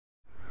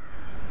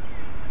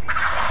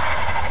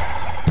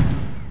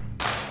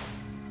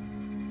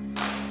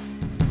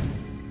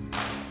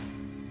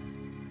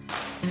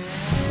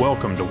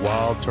Welcome to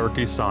Wild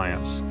Turkey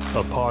Science,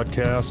 a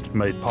podcast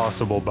made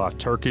possible by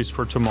Turkeys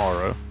for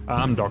Tomorrow.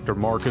 I'm Dr.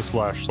 Marcus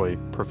Lashley,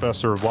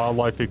 Professor of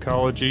Wildlife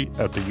Ecology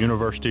at the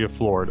University of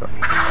Florida.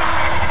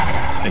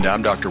 And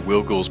I'm Dr.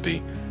 Will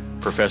Goolsby,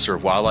 Professor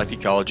of Wildlife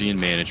Ecology and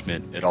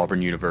Management at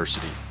Auburn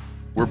University.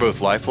 We're both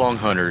lifelong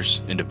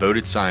hunters and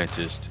devoted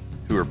scientists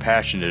who are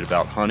passionate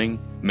about hunting,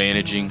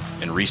 managing,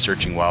 and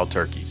researching wild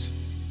turkeys.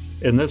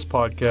 In this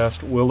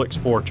podcast, we'll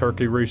explore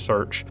turkey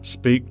research,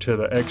 speak to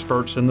the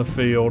experts in the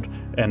field,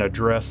 and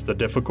address the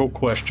difficult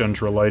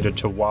questions related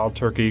to wild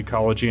turkey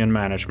ecology and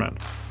management.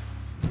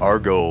 Our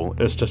goal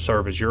is to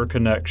serve as your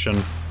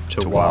connection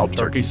to wild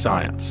turkey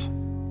science.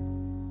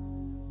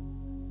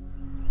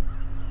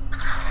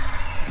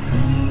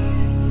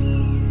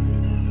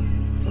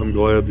 I'm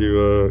glad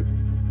you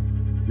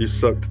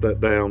sucked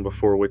that down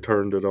before we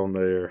turned it on the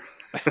air.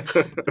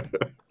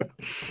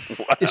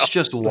 Wow. It's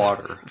just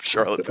water.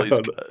 Charlotte,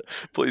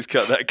 please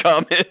cut that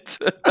comment.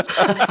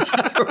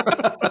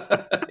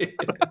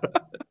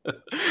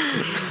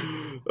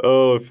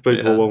 Oh, if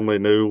people only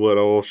knew what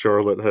all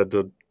Charlotte had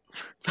to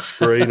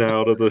screen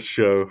out of this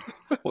show.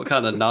 What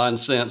kind of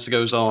nonsense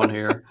goes on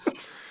here?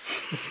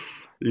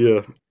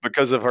 Yeah.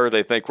 Because of her,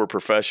 they think we're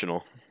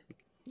professional.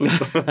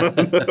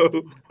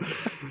 No.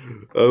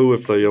 Oh,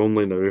 if they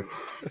only knew.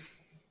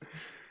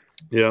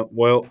 Yeah,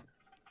 well,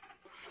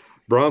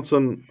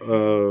 Bronson,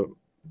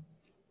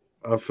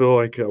 I feel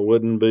like I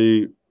wouldn't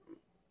be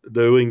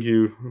doing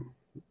you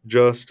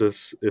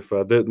justice if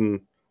I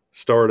didn't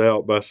start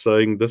out by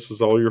saying this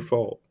is all your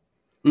fault.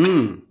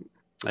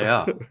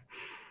 Yeah.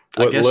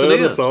 What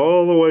led us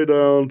all the way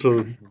down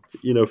to,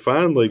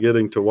 finally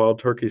getting to wild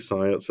turkey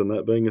science and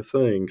that being a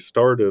thing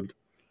started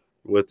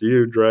with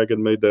you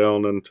dragging me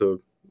down into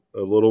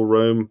a little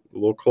room, a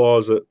little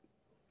closet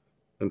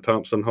in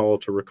Thompson Hall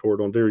to record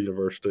on Deer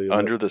University.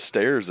 Under the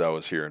stairs I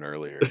was hearing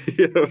earlier.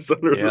 Yeah, it was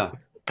under the...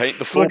 Paint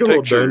the full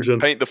picture.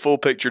 Paint the full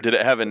picture. Did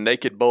it have a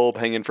naked bulb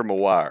hanging from a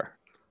wire?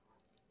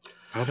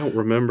 I don't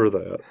remember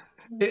that.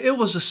 It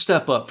was a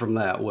step up from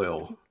that,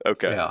 Will.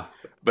 Okay. Yeah.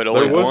 But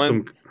only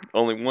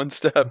one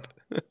step.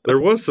 There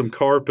was some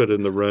carpet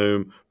in the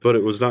room, but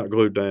it was not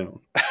glued down.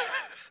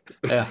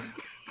 Yeah.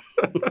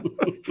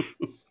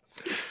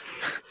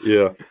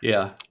 Yeah.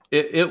 Yeah.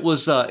 It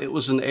was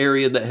an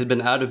area that had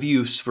been out of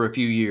use for a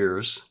few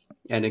years,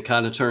 and it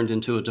kind of turned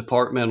into a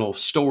departmental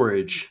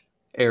storage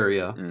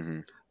area. Mm-hmm.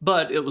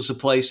 But it was a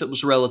place that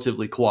was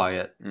relatively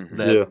quiet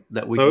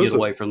that we could get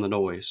away from the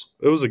noise.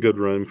 It was a good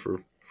room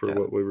for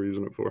what we were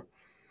using it for.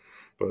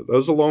 But that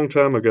was a long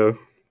time ago,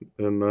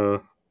 and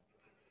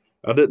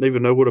I didn't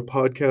even know what a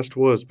podcast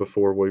was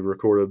before we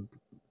recorded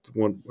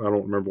one. I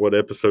don't remember what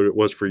episode it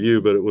was for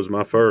you, but it was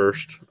my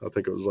first. I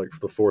think it was like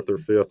the 4th or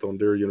 5th on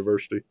Deer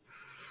University.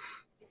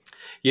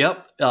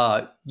 Yep.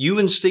 You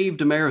and Steve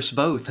Damaris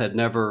both had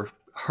never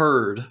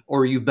heard,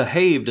 or you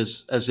behaved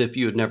as if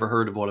you had never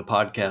heard of what a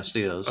podcast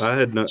is. I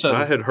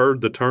had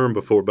heard the term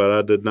before, but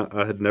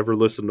I had never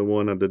listened to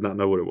one. I did not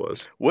know what it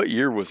was. What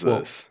year was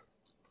this?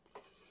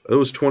 It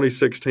was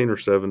 2016 or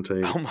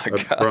 17. Oh my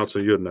God.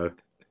 Bronson, you'd know.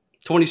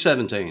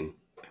 2017.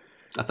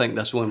 I think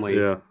that's when we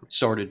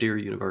started Deer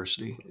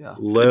University. Yeah.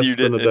 Less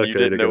than a decade ago. You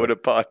didn't know what a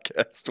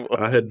podcast was.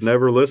 I had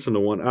never listened to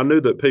one. I knew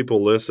that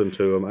people listened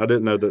to them. I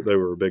didn't know that they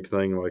were a big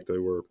thing like they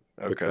were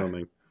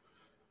becoming.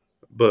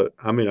 But,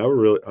 I mean,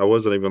 I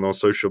wasn't even on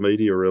social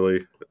media really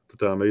at the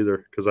time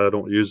either, because I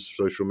don't use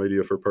social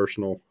media for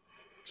personal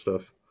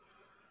stuff.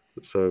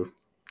 So,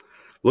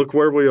 look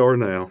where we are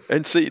now.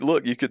 And see,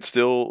 look, you could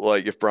still,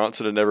 like, if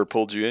Bronson had never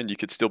pulled you in, you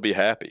could still be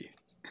happy.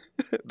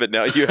 But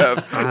now you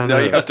have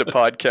to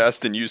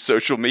podcast and use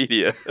social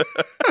media.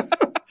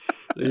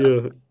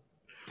 Yeah.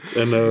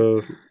 And,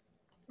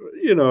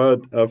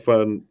 I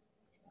find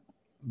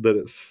that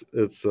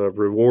it's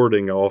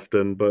rewarding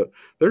often, but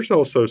there's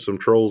also some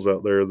trolls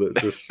out there that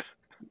just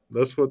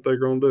that's what they're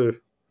going to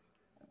do.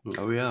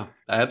 Oh yeah,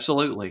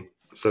 absolutely.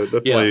 So it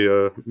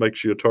definitely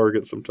makes you a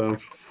target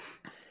sometimes.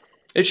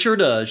 It sure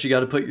does. You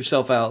got to put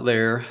yourself out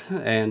there,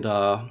 and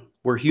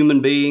we're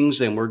human beings,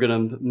 and we're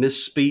going to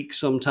misspeak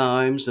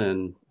sometimes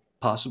and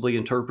possibly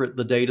interpret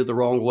the data the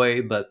wrong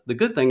way. But the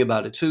good thing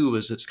about it too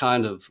is it's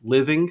kind of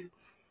living.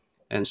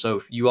 And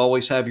so you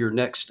always have your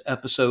next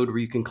episode where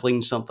you can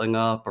clean something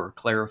up or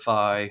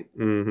clarify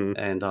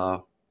and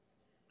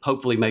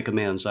hopefully make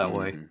amends that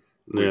way.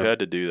 We've had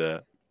to do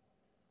that.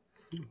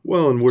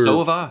 Well, and so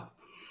have I.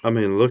 I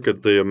mean, look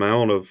at the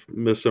amount of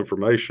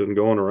misinformation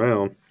going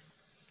around.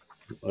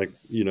 Like,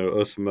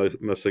 us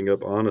messing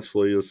up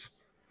honestly is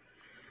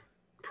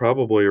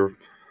probably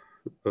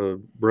a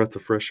breath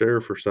of fresh air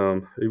for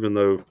some, even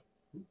though,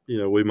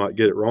 we might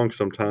get it wrong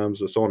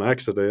sometimes. It's on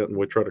accident and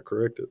we try to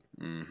correct it.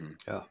 Mm-hmm.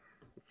 Yeah.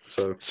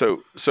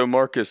 So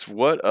Marcus,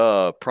 what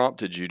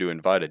prompted you to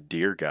invite a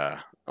deer guy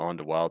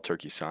onto Wild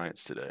Turkey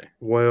Science today?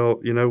 Well,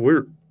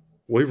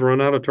 we've run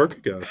out of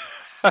turkey guys.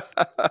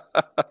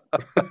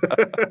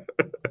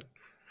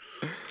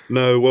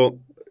 No, well,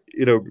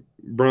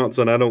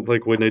 Bronson, I don't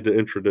think we need to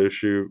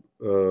introduce you.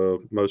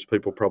 Most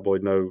people probably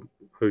know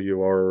who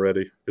you are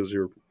already because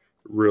you're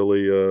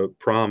really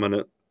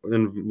prominent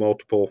in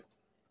multiple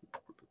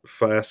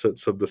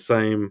facets of the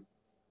same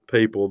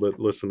people that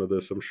listen to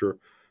this. I'm sure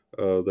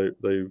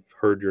they've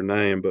heard your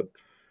name, but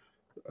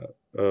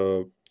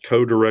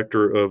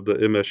co-director of the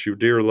MSU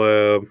Deer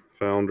Lab,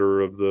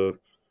 founder of the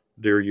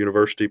Deer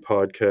University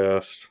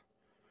podcast.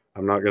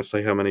 I'm not going to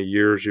say how many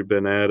years you've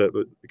been at it,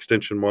 but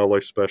extension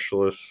wildlife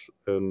specialist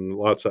and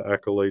lots of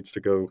accolades to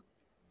go.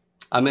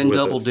 I'm in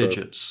double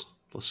digits.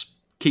 Let's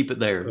keep it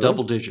there.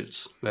 Double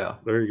digits. Yeah.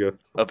 There you go.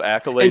 Of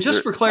accolades. And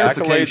just for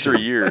clarification. Accolades or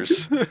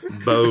years?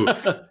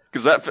 Both.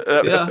 Because that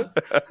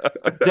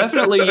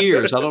definitely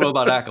years. I don't know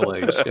about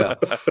accolades. Yeah.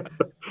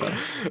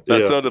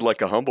 That sounded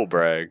like a humble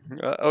brag.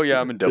 Oh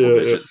yeah, I'm in double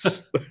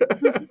digits.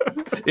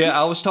 Yeah,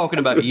 I was talking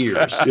about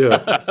years. Yeah.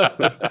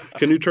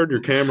 Can you turn your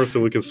camera so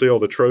we can see all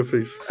the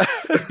trophies?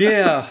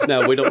 Yeah.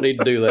 No, we don't need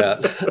to do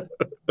that.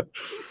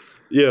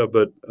 Yeah,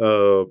 but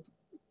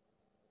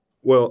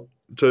well,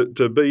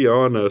 to be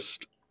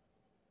honest,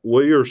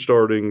 we are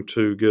starting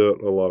to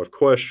get a lot of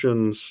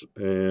questions,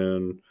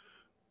 and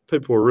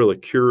people are really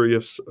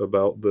curious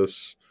about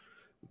this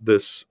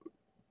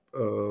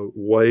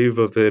wave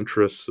of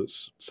interest that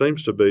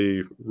seems to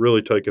be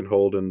really taking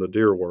hold in the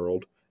deer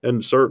world,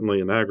 and certainly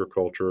in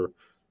agriculture,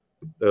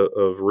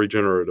 of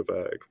regenerative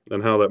ag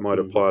and how that might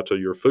apply to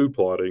your food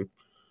plotting.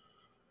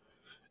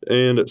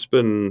 And it's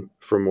been,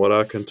 from what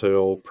I can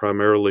tell,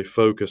 primarily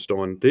focused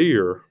on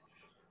deer.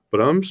 But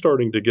I'm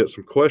starting to get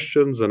some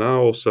questions, and I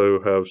also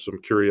have some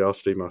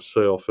curiosity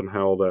myself in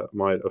how that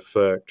might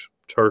affect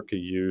turkey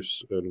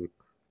use and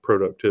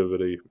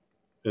productivity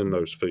in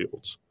those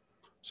fields.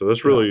 So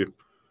that's really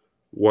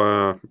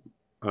why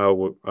I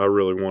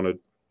really wanted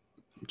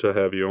to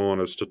have you on,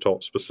 is to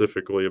talk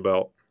specifically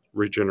about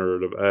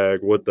regenerative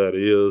ag, what that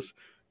is,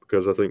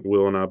 because I think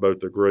Will and I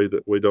both agree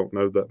that we don't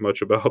know that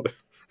much about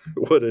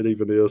what it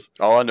even is.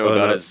 All I know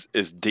about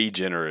is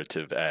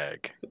degenerative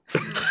ag.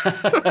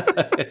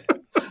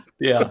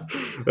 Yeah.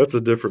 That's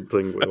a different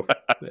thing, Will.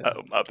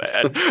 Oh, my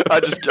bad. I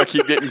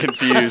keep getting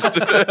confused.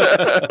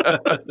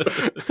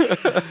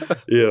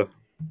 Yeah.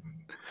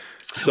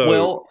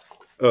 So,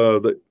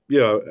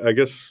 I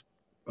guess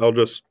I'll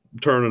just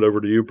turn it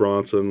over to you,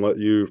 Bronson, let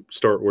you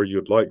start where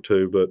you'd like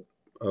to, but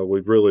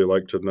we'd really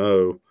like to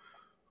know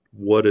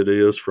what it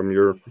is from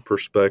your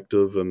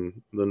perspective,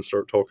 and then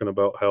start talking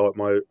about how it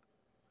might,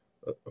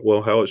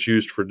 how it's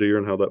used for deer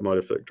and how that might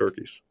affect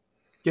turkeys.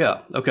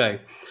 Yeah. Okay.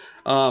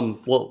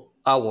 Well,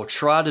 I will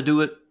try to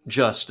do it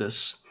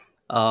justice.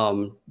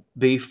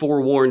 Be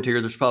forewarned here.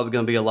 There's probably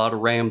going to be a lot of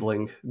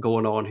rambling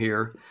going on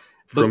here.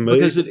 From me?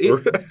 Because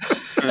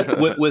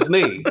with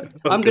me.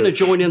 I'm going to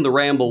join in the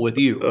ramble with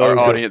you. Our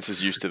audience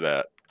is used to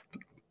that.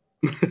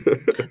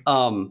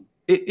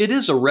 It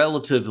is a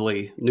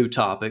relatively new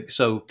topic.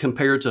 So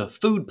compared to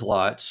food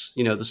plots,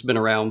 this has been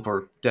around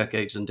for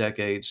decades and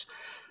decades.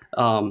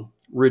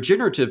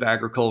 Regenerative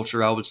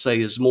agriculture, I would say,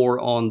 is more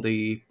on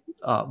the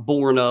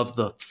born of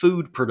the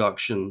food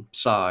production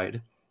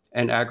side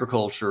and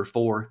agriculture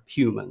for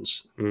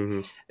humans.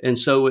 Mm-hmm. And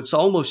so it's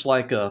almost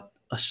like a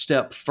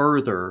step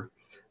further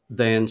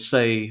than,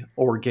 say,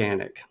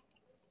 organic.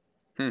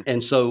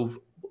 And so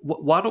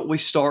why don't we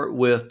start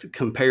with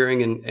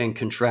comparing and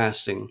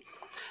contrasting?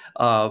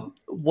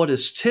 What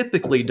is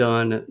typically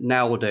done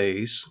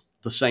nowadays,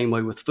 the same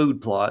way with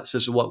food plots,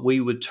 is what we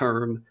would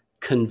term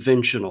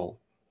conventional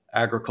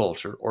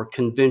agriculture or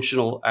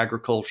conventional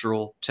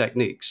agricultural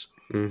techniques.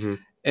 Mm-hmm.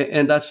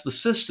 And that's the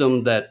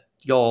system that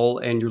y'all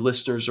and your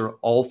listeners are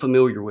all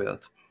familiar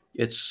with.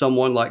 It's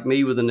someone like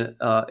me with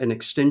an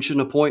extension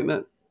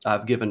appointment.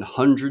 I've given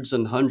hundreds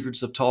and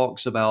hundreds of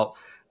talks about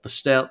the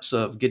steps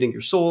of getting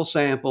your soil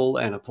sample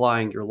and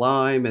applying your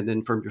lime, and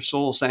then from your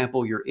soil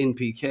sample, your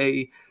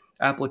NPK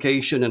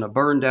application and a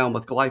burn down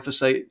with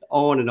glyphosate,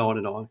 on and on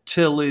and on.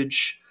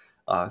 Tillage,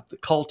 the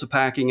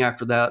cultipacking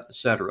after that,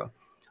 etc.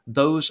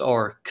 Those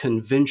are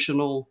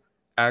conventional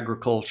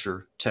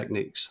agriculture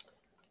techniques.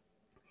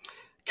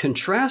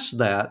 Contrast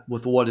that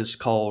with what is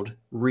called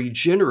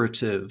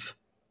regenerative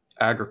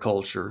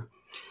agriculture.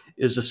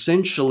 Is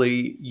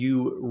essentially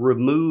you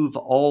remove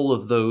all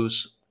of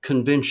those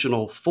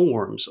conventional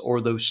forms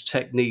or those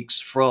techniques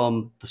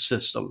from the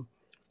system,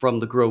 from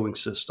the growing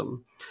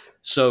system.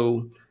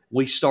 So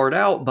we start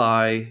out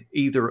by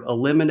either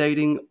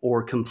eliminating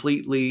or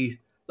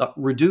completely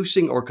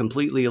reducing or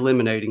completely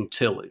eliminating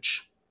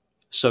tillage.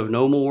 So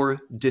no more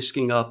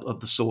disking up of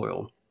the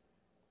soil,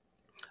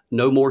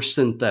 no more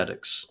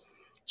synthetics.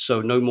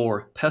 So no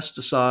more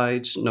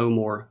pesticides, no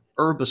more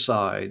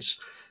herbicides,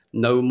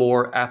 no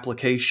more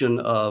application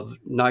of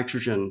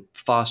nitrogen,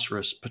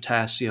 phosphorus,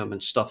 potassium,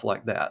 and stuff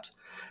like that.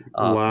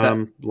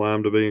 Lime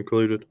to be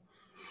included.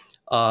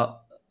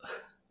 What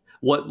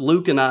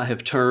Luke and I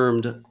have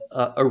termed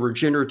a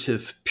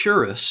regenerative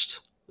purist,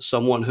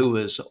 someone who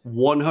is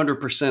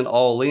 100%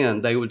 all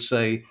in, they would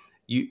say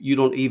you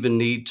don't even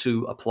need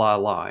to apply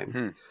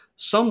lime.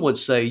 Some would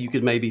say you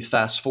could maybe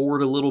fast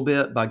forward a little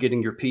bit by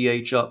getting your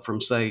pH up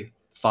from, say,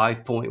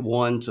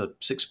 5.1 to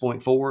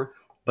 6.4.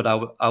 But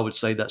I would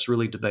say that's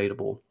really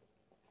debatable.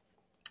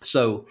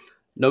 So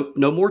no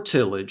more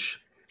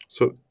tillage.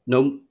 So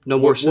No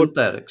more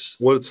synthetics.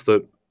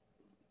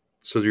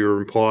 So you're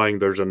implying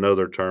there's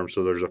another term.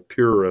 So there's a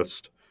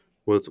purist.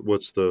 Is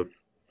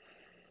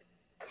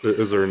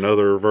there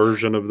another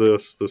version of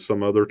this? There's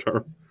some other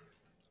term?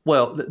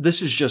 Well,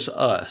 this is just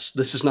us.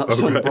 This is not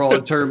some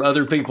broad term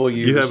other people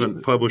use. You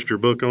haven't published your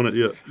book on it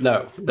yet?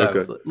 No.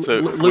 Okay. So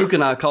Luke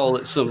and I call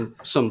it some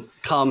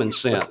common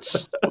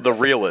sense. The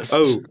realist.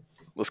 Oh.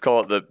 Let's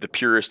call it the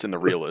purist and the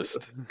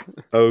realist.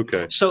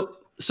 Okay.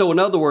 So in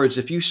other words,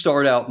 if you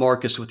start out,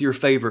 Marcus, with your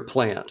favorite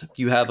plant,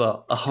 you have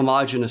a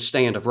homogeneous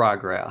stand of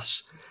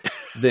ryegrass,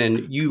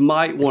 then you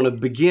might want to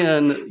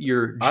begin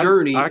your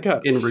journey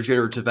in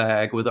regenerative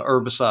ag with an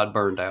herbicide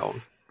burn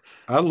down.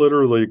 I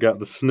literally got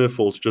the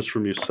sniffles just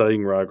from you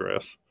saying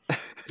ryegrass.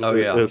 Oh,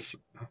 yeah.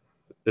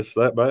 It's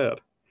that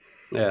bad.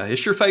 Yeah,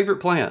 it's your favorite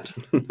plant.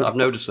 I've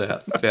noticed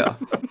that. Yeah.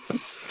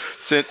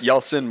 Y'all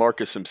send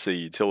Marcus some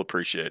seeds. He'll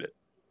appreciate it.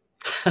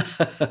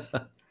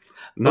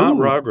 Not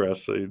ryegrass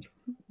seeds.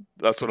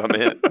 That's what I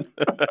meant.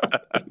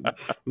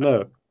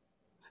 No.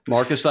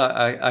 Marcus,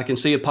 I can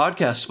see a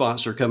podcast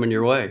sponsor coming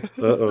your way.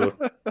 Uh-oh.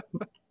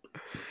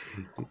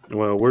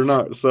 Well, we're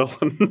not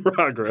selling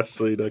ryegrass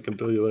seed, I can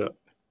tell you that.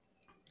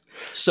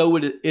 So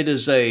it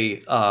is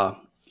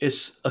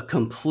it's a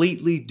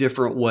completely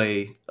different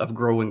way of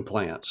growing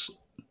plants.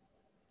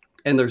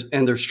 And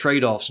there's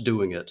trade-offs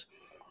doing it.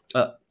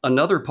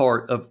 Another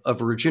part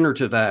of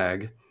regenerative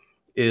ag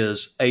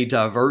is a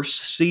diverse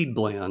seed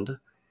blend.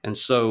 And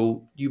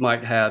so you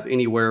might have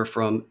anywhere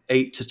from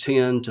 8 to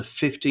 10 to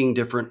 15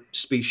 different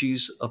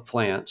species of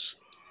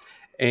plants.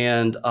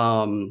 And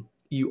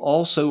you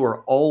also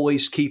are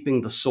always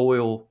keeping the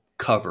soil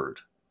covered.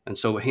 And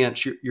so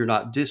hence you're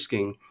not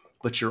disking,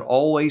 but you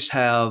always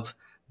have,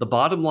 the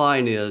bottom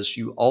line is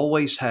you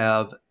always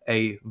have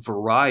a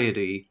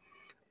variety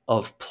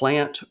of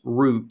plant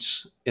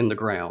roots in the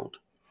ground.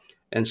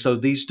 And so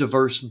these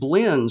diverse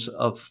blends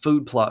of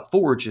food plot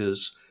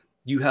forages,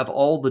 you have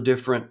all the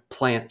different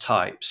plant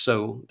types.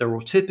 So there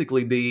will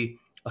typically be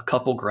a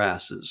couple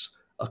grasses,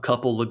 a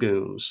couple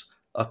legumes,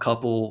 a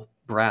couple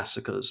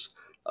brassicas,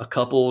 a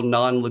couple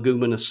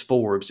non-leguminous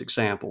forbs,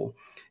 example.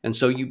 And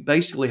so you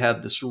basically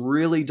have this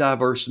really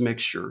diverse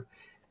mixture.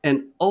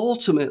 And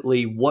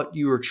ultimately what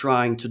you are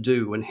trying to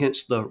do, and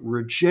hence the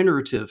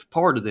regenerative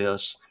part of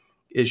this,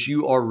 is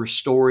you are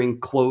restoring,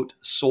 quote,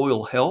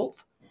 soil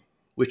health,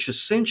 which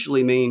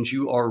essentially means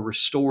you are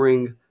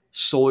restoring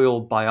soil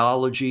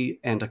biology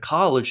and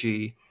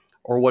ecology,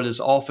 or what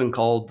is often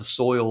called the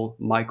soil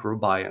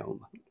microbiome.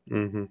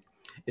 Mm-hmm.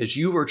 Is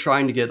you are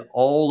trying to get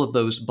all of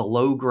those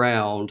below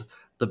ground,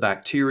 the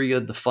bacteria,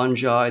 the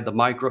fungi,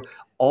 the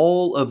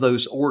all of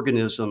those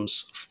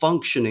organisms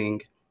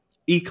functioning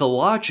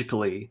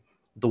ecologically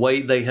the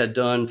way they had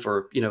done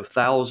for,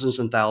 thousands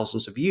and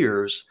thousands of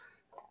years,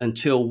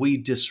 until we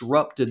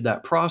disrupted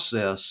that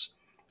process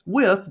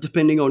with,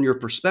 depending on your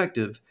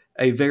perspective,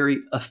 a very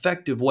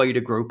effective way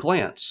to grow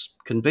plants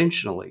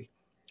conventionally.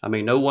 I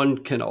mean, no one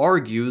can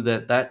argue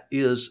that that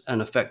is an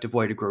effective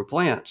way to grow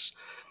plants.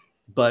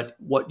 But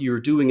what you're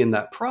doing in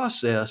that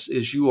process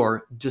is you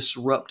are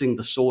disrupting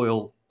the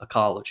soil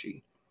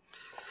ecology.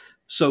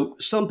 So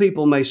some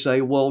people may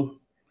say, well,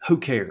 who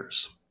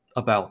cares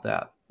about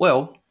that?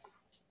 Well,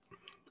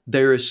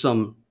 there is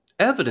some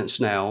evidence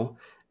now,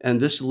 and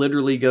this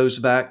literally goes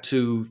back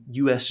to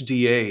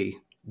USDA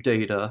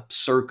data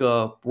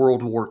circa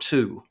World War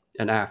II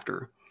and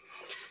after.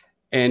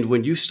 And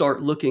when you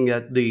start looking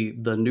at the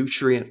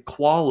nutrient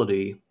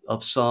quality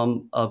of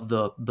some of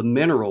the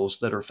minerals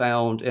that are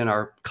found in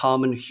our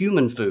common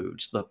human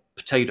foods, the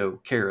potato,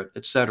 carrot,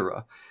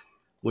 etc.,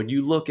 when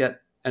you look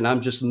at, and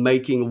I'm just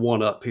making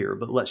one up here,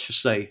 but let's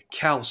just say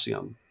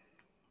calcium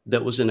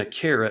that was in a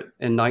carrot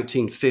in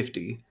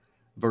 1950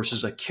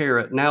 versus a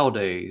carrot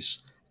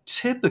nowadays,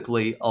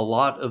 typically a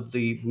lot of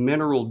the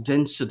mineral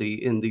density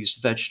in these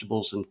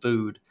vegetables and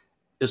food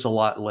is a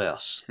lot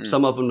less.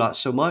 Some of them not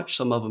so much,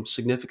 some of them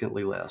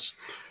significantly less.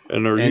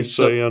 And are you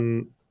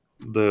saying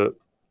that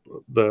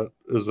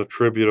is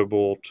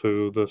attributable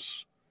to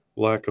this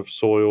lack of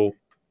soil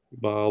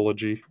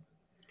biology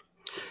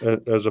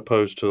as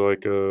opposed to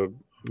like a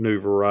new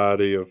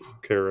variety of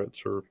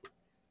carrots or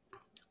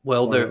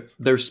plants?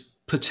 There's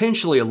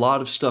potentially a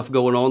lot of stuff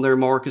going on there,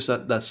 Marcus.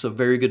 That's a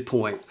very good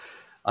point.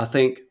 I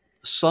think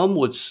some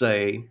would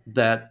say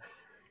that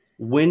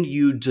when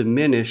you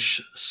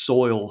diminish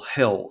soil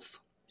health,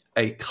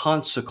 a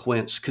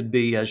consequence could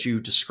be, as you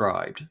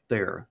described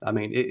there. I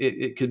mean,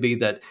 it could be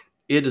that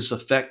it is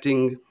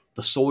affecting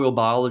the soil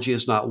biology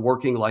is not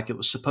working like it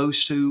was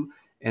supposed to,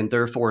 and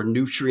therefore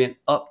nutrient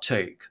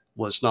uptake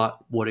was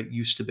not what it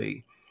used to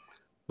be.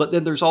 But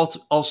then there's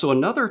also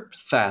another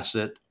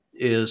facet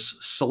is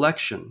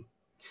selection.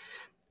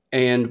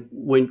 And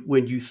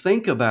when you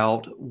think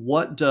about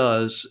what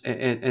does,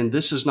 and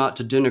this is not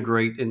to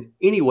denigrate in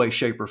any way,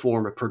 shape, or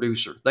form a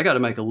producer, they got to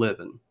make a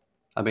living.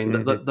 I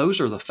mean, those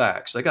are the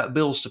facts. They got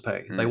bills to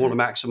pay. They want to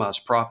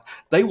maximize profit.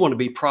 They want to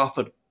be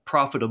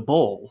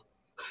profitable.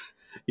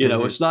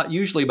 It's not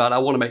usually about, I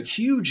want to make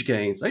huge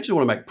gains. They just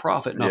want to make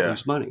profit, not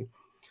lose money.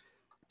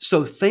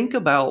 So think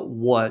about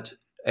what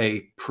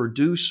a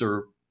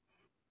producer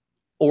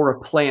or a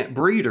plant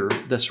breeder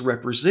that's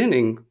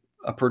representing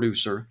a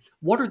producer,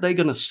 what are they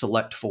going to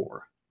select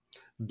for?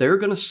 They're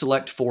going to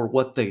select for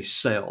what they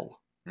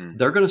sell.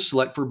 They're going to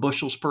select for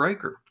bushels per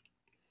acre.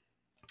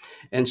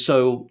 And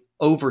so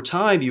over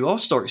time, you all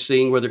start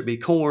seeing, whether it be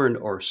corn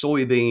or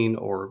soybean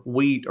or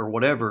wheat or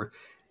whatever,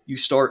 you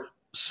start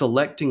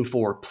selecting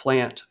for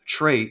plant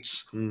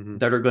traits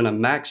that are going to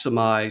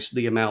maximize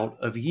the amount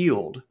of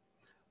yield.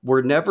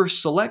 We're never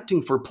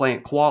selecting for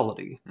plant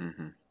quality.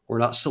 We're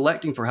not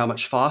selecting for how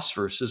much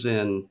phosphorus is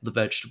in the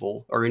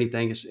vegetable or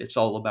anything. It's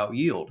all about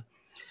yield.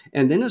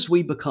 And then as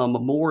we become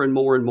more and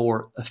more and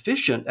more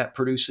efficient at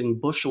producing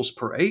bushels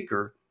per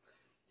acre,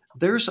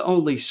 there's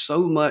only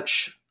so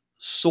much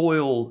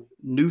soil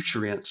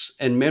nutrients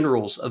and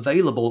minerals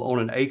available on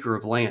an acre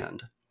of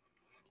land.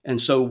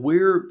 And so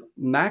we're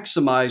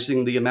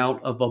maximizing the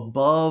amount of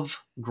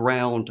above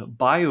ground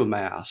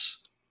biomass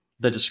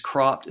that is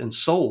cropped and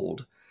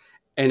sold.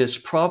 And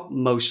it's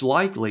most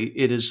likely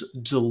it is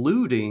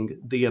diluting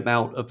the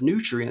amount of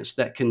nutrients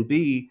that can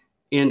be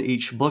in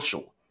each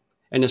bushel.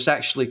 And it's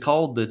actually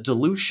called the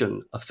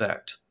dilution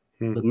effect,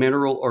 the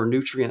mineral or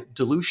nutrient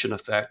dilution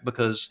effect,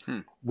 because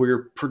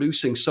we're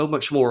producing so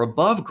much more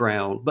above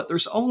ground, but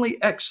there's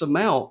only X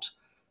amount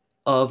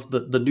of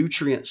the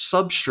nutrient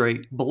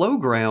substrate below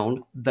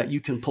ground that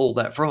you can pull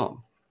that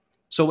from.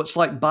 So it's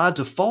like by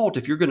default,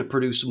 if you're going to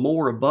produce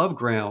more above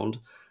ground,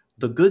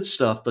 the good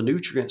stuff, the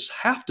nutrients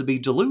have to be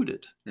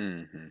diluted.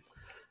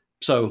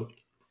 So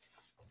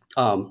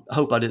I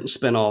hope I didn't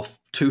spin off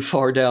too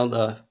far down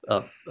the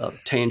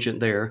tangent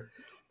there.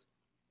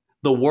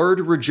 The word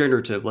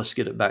regenerative, let's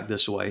get it back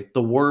this way.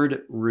 The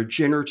word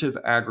regenerative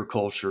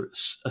agriculture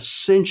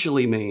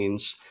essentially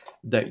means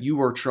that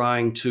you are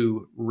trying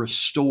to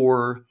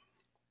restore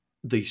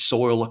the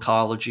soil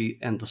ecology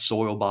and the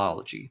soil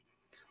biology.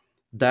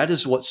 That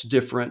is what's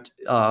different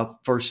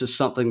versus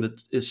something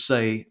that is,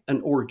 say,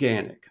 an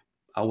organic.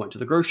 I went to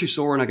the grocery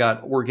store and I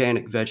got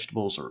organic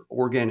vegetables or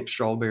organic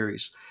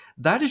strawberries.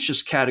 That is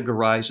just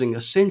categorizing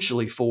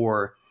essentially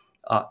for,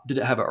 did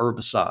it have an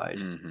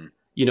herbicide?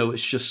 You know,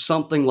 it's just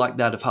something like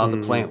that of how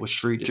the plant was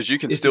treated. Because you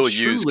can still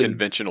use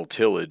conventional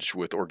tillage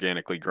with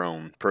organically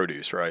grown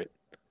produce, right?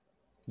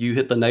 You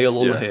hit the nail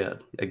on the head.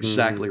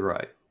 Exactly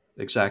right.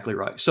 Exactly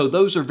right. So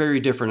those are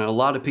very different. And a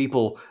lot of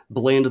people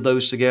blend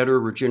those together.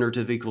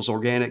 Regenerative equals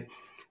organic.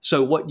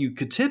 So what you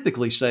could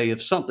typically say,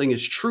 if something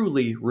is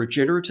truly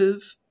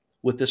regenerative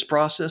with this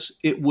process,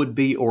 it would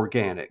be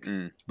organic.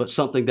 But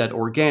something that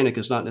organic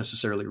is not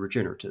necessarily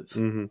regenerative.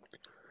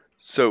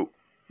 So,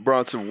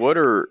 Bronson, what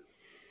are,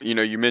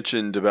 you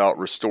mentioned about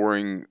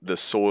restoring the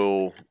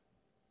soil.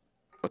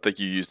 I think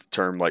you used the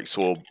term like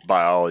soil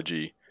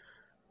biology.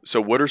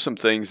 So what are some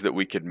things that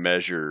we could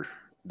measure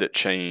that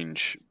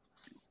change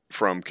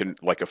from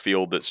like a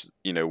field that's,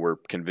 where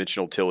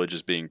conventional tillage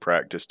is being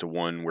practiced to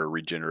one where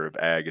regenerative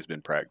ag has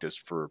been practiced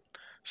for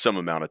some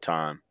amount of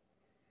time?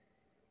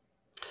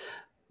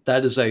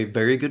 That is a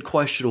very good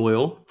question,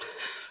 Will.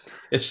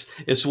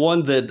 It's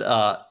one that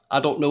I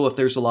don't know if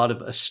there's a lot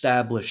of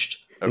established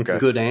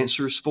good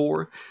answers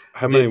for.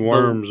 How many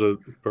worms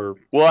per?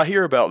 Well, I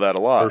hear about that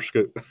a lot. Per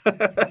scoop.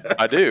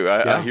 I do.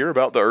 I hear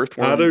about the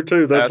earthworm. I do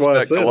too. That's why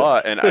I said a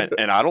lot, and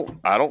I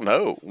don't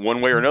know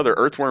one way or another.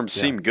 Earthworms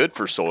seem good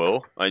for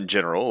soil in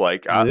general.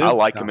 Like I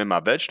like them in my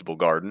vegetable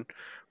garden,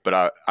 but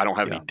I don't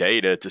have any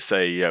data to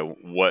say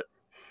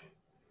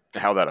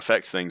how that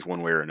affects things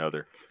one way or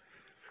another.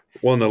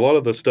 Well, and a lot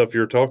of the stuff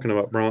you're talking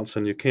about,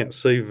 Bronson, you can't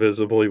see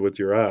visibly with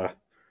your eye.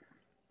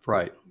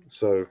 Right.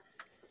 So.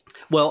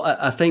 Well,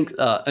 I think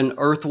an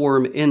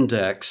earthworm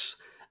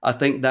index, I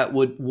think that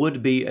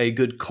would be a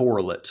good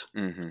correlate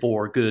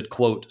for good,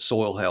 quote,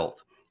 soil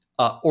health.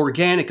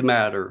 Organic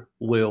matter,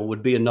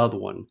 would be another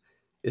one.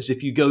 Is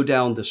if you go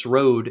down this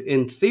road,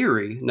 in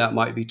theory, now it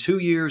might be 2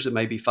 years, it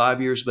may be 5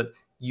 years, but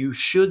you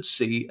should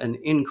see an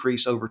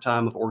increase over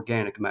time of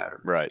organic matter.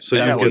 Right. So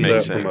you get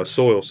that from a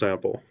soil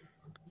sample.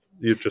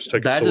 You just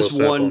take a soil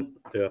sample. One.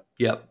 Yeah.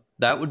 Yep.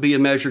 That would be a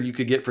measure you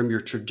could get from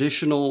your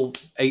traditional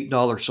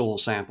 $8 soil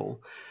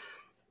sample.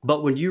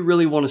 But when you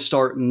really want to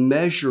start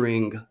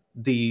measuring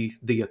the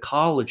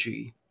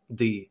ecology,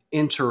 the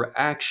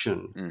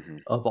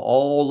interaction of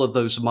all of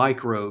those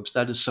microbes,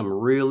 that is some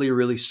really,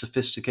 really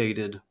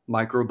sophisticated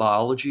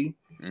microbiology.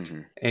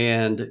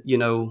 And,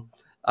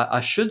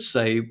 I should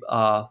say,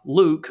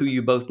 Luke, who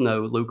you both know,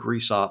 Luke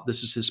Resop,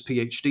 this is his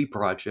PhD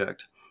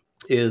project,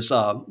 is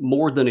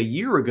more than a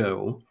year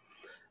ago,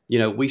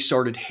 we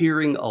started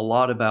hearing a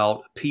lot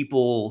about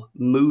people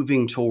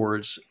moving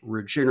towards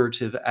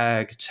regenerative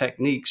ag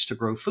techniques to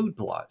grow food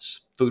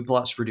plots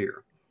for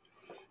deer.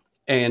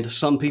 And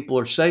some people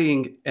are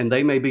saying, and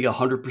they may be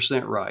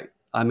 100% right.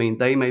 I mean,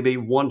 they may be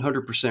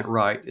 100%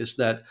 right, is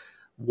that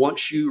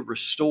once you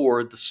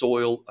restore the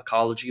soil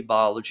ecology,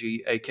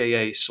 biology,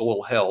 aka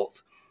soil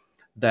health,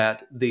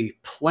 that the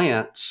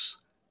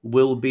plants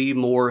will be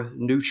more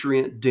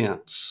nutrient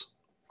dense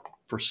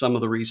for some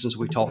of the reasons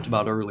we talked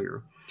about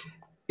earlier.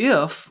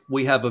 If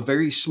we have a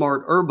very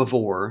smart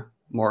herbivore,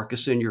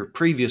 Marcus, in your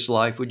previous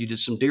life when you did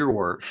some deer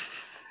work,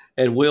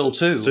 and will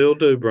too. Still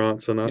do,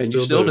 Bronson. And you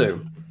still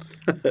do.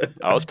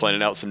 I was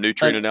planning out some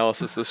nutrient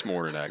analysis this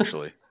morning,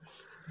 actually.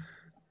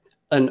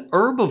 An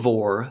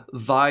herbivore,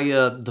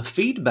 via the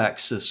feedback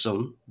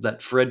system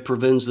that Fred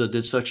Provenza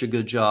did such a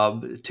good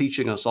job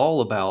teaching us all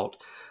about,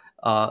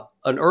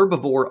 an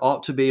herbivore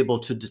ought to be able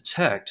to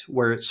detect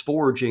where it's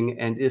foraging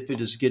and if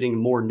it is getting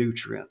more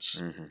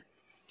nutrients. Mm-hmm.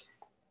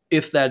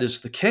 If that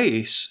is the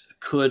case,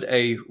 could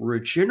a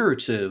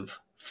regenerative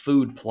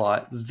food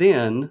plot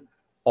then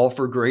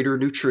offer greater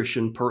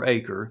nutrition per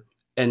acre,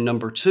 and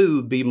number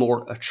two, be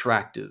more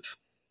attractive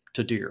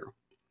to deer?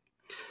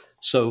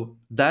 So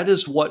that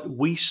is what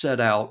we set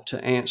out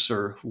to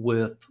answer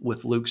with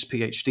Luke's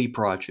PhD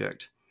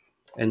project.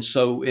 And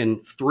so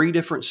in 3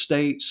 different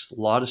states, a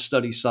lot of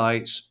study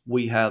sites,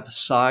 we have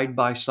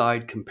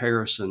side-by-side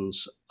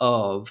comparisons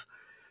of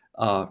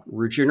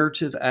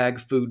regenerative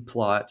ag food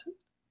plot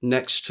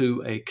next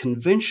to a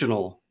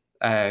conventional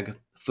ag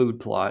food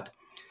plot,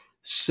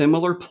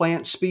 similar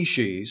plant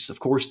species. Of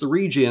course, the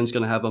regen is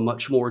going to have a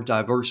much more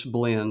diverse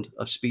blend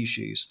of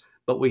species,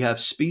 but we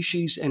have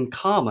species in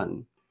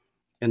common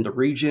in the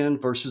regen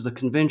versus the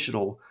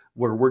conventional,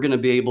 where we're going to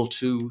be able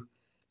to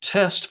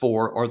test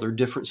for, are there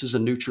differences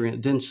in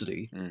nutrient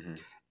density? Mm-hmm.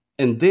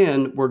 And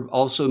then we're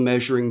also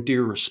measuring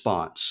deer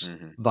response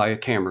Mm-hmm. via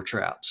camera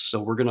traps.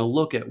 So we're going to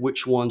look at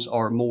which ones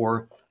are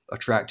more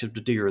attractive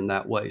to deer in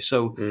that way.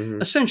 So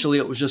essentially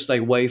it was just a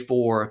way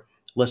for,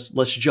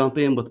 let's jump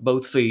in with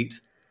both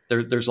feet.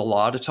 There's a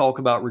lot of talk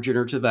about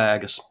regenerative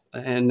ag,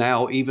 and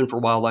now even for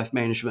wildlife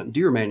management and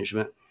deer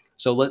management.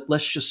 So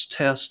let's just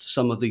test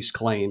some of these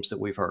claims that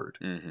we've heard.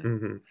 Mm-hmm.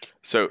 Mm-hmm.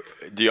 So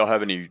do y'all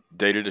have any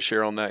data to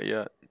share on that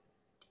yet?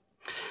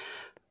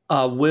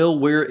 Will,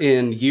 we're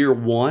in year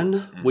 1.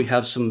 Mm-hmm. We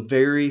have some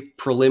very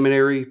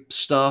preliminary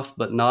stuff,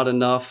 but not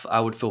enough I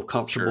would feel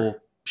comfortable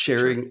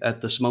sharing at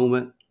this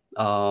moment.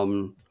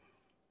 And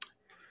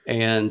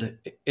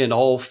in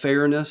all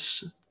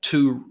fairness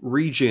to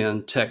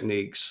regen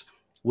techniques,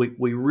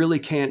 we really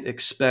can't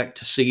expect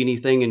to see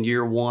anything in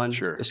year 1.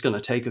 Sure. It's going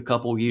to take a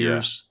couple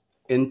years,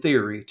 in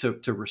theory,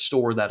 to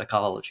restore that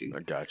ecology. I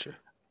gotcha.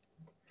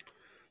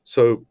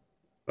 So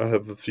I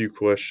have a few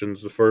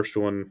questions. The first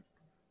one,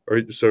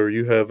 are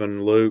you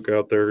having Luke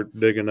out there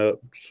digging up,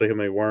 see how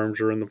many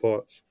worms are in the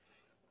pots?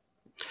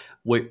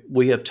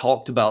 We have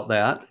talked about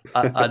that.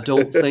 I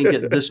don't think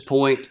at this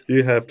point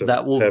you have to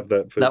that will have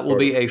that will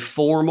be a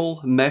formal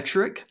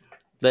metric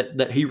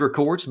that he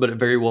records, but it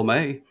very well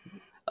may.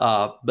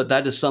 But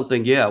that is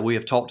something, we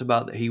have talked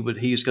about that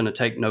he's going to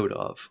take note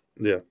of.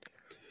 Yeah.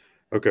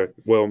 Okay.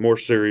 Well, more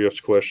serious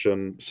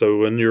question.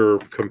 So in your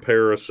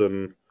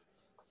comparison,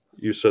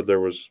 you said there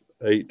was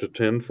 8 to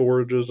 10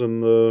 forages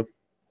in the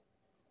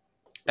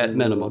at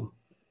minimum.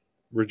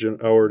 I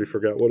already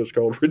forgot what it's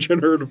called.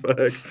 Regenerative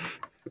ag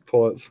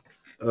plots.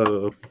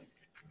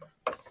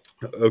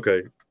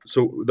 Okay.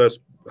 So that's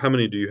how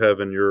many do you have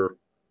in your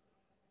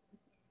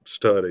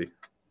study?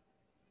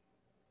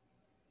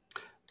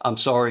 I'm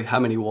sorry. How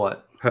many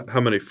what?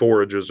 How many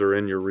forages are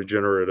in your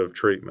regenerative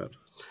treatment?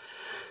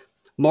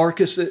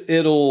 Marcus,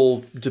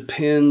 it'll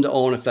depend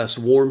on if that's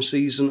warm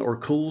season or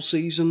cool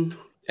season.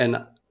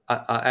 And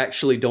I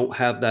actually don't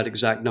have that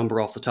exact number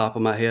off the top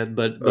of my head,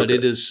 but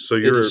it is, so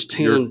it is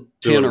 10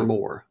 or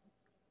more.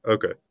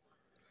 Okay.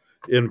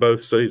 In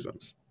both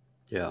seasons?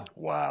 Yeah.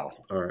 Wow.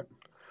 All right.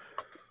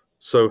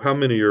 So how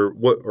many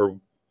or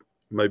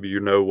maybe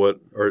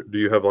do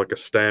you have like a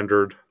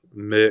standard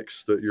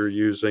mix that you're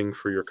using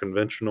for your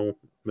conventional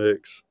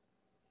mix?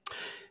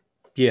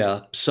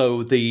 Yeah.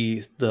 So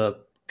the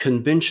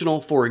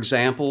conventional, for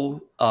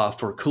example,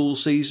 for cool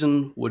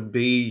season would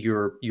be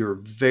your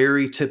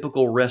very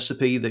typical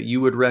recipe that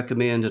you would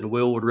recommend and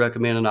Will would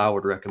recommend and I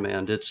would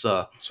recommend. It's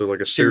so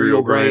like a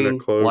cereal grain, a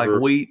clover.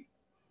 Like wheat.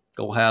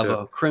 Go have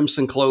a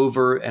crimson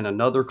clover and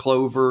another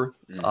clover,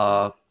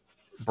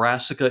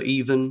 brassica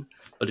even,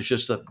 but it's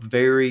just a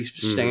very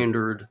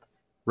standard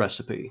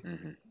recipe.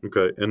 Mm-hmm.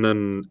 Okay, and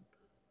then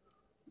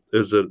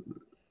do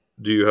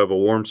you have a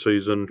warm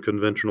season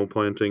conventional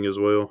planting as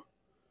well?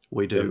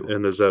 We do.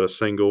 And is that a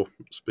single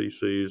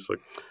species, like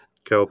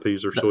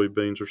cowpeas or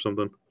soybeans or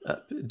something?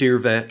 Deer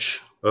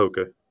vetch.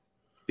 Okay.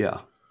 Yeah.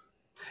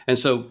 And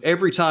so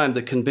every time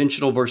the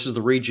conventional versus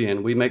the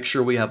regen, we make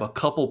sure we have a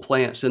couple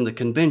plants in the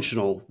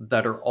conventional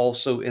that are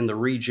also in the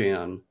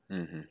regen,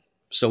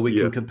 so we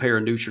can compare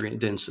nutrient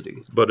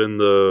density. But in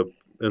the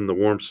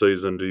warm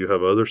season, do you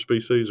have other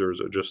species or is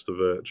it just the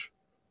vetch?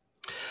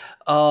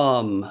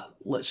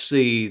 Let's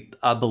see.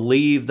 I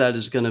believe that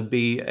is going to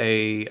be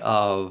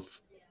a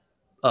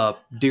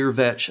deer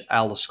vetch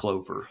Alice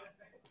clover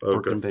for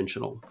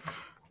conventional.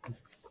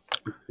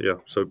 Yeah,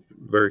 so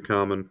very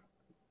common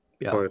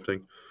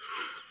planting.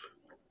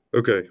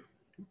 Okay,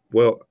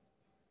 well,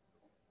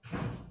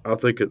 I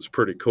think it's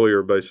pretty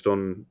clear based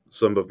on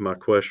some of my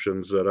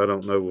questions that I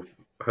don't know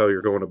how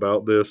you're going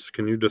about this.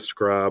 Can you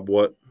describe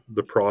what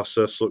the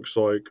process looks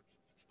like?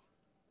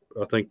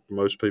 I think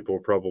most people are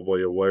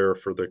probably aware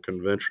for the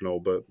conventional,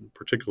 but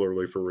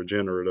particularly for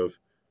regenerative,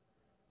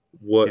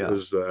 what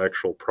is the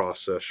actual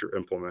process you're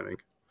implementing?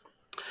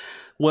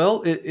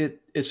 Well,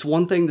 it's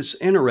one thing that's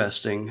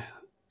interesting.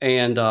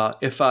 And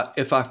if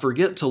I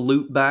forget to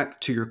loop back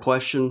to your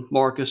question,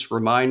 Marcus,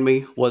 remind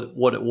me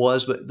what it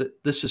was.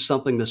 But this is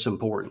something that's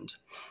important.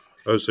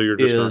 Oh, so you're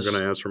just not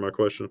going to answer my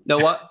question? No,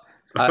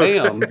 I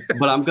am,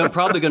 but I'm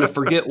probably going to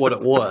forget what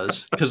it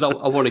was because I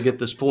want to get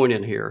this point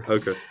in here.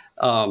 Okay.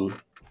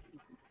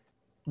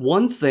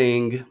 One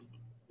thing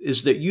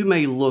is that you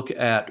may look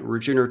at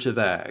regenerative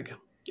ag.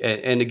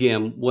 And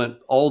again, when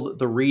all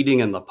the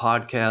reading and the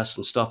podcasts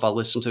and stuff I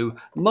listen to,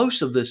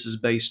 most of this is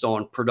based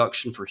on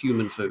production for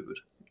human food.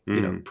 You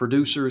know,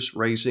 producers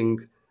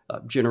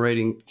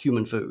generating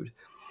human food.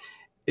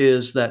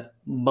 Is that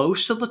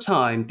most of the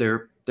time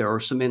there are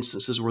some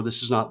instances where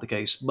this is not the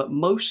case, but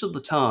most of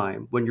the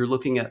time when you're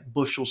looking at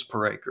bushels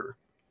per acre,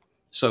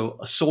 so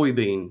a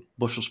soybean,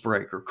 bushels per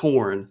acre,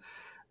 corn,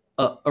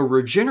 a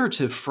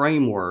regenerative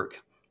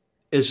framework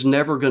is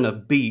never going to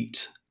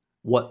beat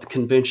what the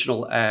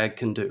conventional ag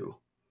can do.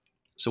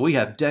 So we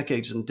have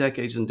decades and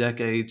decades and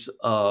decades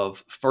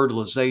of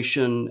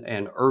fertilization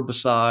and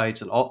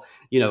herbicides and all,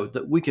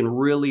 that we can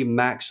really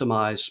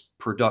maximize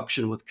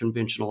production with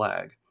conventional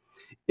ag.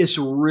 It's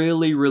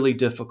really, really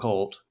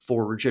difficult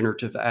for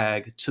regenerative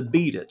ag to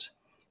beat it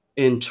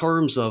in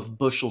terms of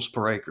bushels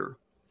per acre.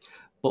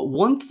 But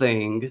one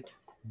thing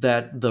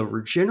that the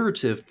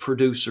regenerative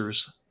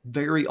producers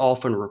very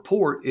often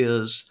report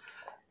is,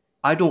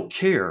 I don't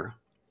care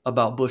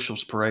about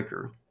bushels per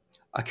acre.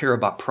 I care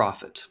about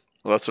profit.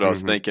 Well, that's what I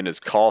was thinking is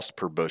cost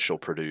per bushel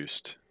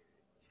produced.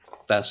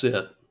 That's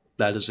it.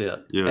 That is it.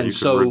 Yeah, and you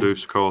can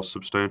reduce costs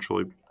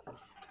substantially.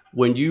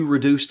 When you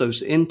reduce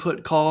those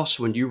input costs,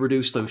 when you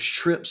reduce those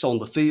trips on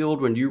the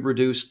field, when you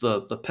reduce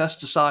the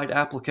pesticide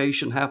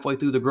application halfway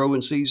through the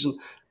growing season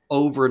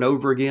over and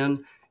over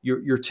again,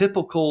 your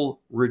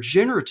typical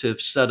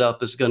regenerative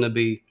setup is going to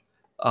be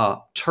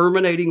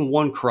terminating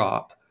one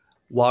crop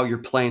while you're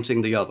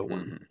planting the other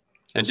one. Mm-hmm.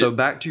 And so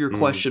back to your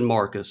question,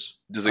 Marcus.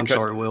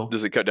 Sorry, Will.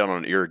 Does it cut down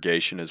on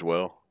irrigation as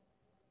well?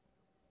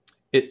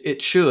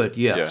 It should,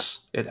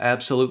 yes. Yeah. It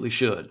absolutely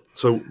should.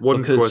 So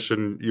one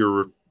question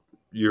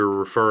you're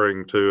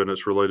referring to, and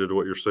it's related to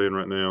what you're saying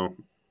right now,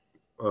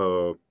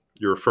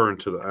 you're referring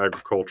to the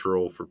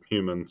agricultural for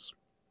humans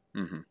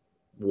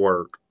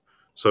work.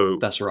 So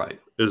that's right.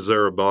 Is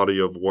there a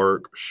body of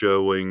work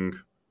showing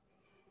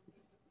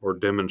or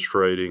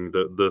demonstrating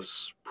that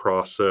this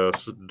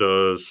process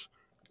does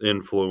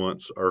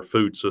influence our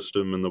food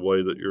system in the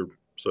way that you're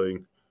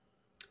saying?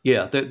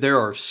 Yeah, there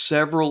are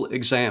several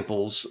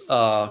examples,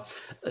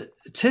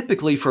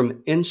 typically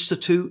from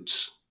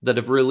institutes that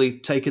have really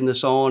taken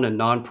this on and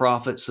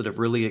nonprofits that have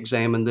really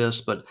examined this,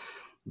 but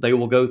they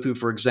will go through,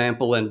 for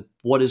example, and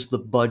what is the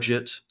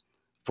budget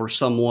for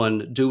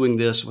someone doing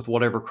this with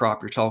whatever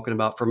crop you're talking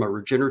about from a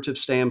regenerative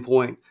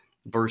standpoint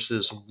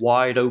versus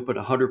wide open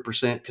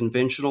 100%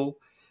 conventional.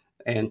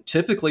 And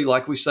typically,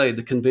 like we say,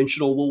 the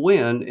conventional will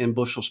win in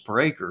bushels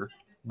per acre.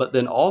 But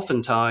then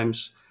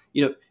oftentimes,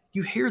 you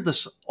hear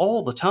this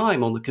all the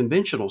time on the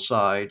conventional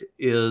side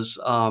is,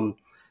 I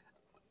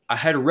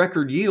had a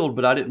record yield,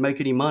 but I didn't make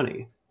any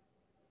money.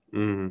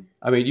 Mm-hmm.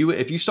 I mean,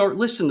 if you start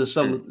listening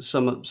to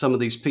some of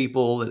these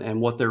people and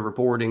what they're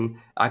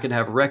reporting, I can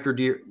have record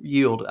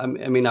yield. I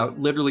mean, I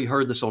literally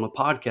heard this on a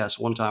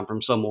podcast one time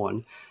from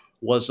someone.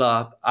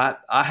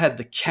 I had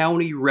the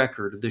county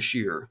record this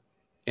year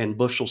in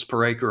bushels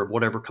per acre of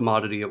whatever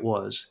commodity it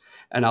was,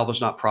 and I was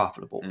not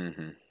profitable.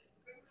 Mm-hmm.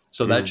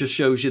 So that just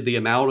shows you the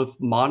amount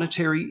of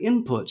monetary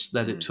inputs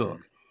that it took.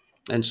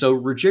 And so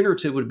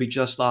regenerative would be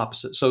just the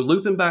opposite. So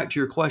looping back to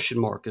your question,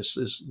 Marcus,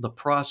 is the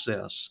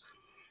process.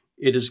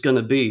 It is going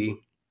to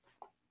be,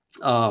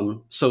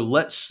 so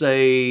let's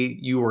say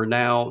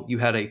you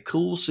had a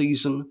cool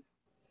season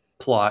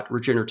plot,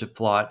 regenerative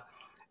plot,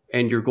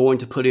 and you're going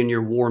to put in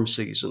your warm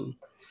season.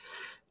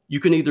 You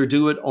can either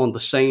do it on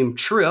the same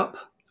trip,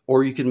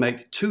 or you can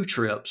make 2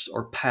 trips,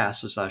 or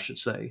passes, I should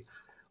say.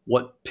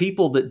 What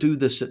people that do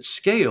this at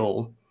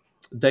scale,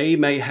 they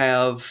may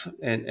have,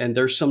 and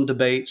there's some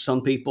debate,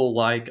 some people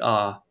like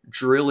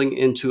drilling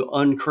into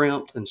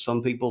uncrimped, and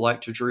some people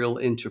like to drill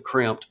into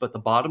crimped. But the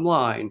bottom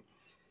line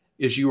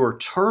is you are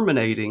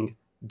terminating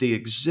the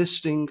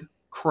existing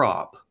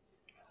crop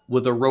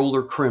with a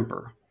roller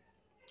crimper.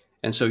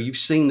 And so you've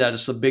seen that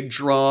it's a big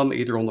drum,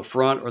 either on the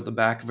front or the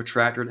back of a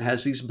tractor. It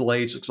has these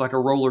blades. Looks like a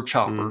roller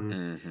chopper.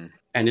 Mm-hmm.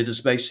 And it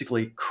is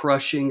basically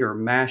crushing or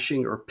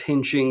mashing or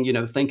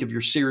pinching. Think of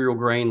your cereal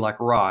grain like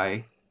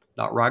rye,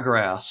 not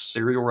ryegrass,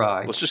 cereal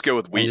rye. Let's just go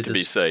with wheat to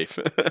be safe.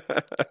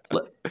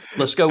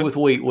 Let's go with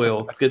wheat,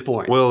 Will. Good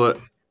point. Well,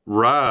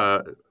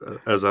 rye,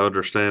 as I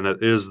understand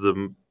it, is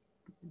the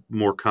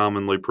more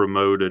commonly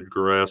promoted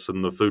grass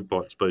in the food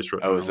plot space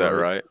right now. Oh, is that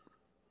right?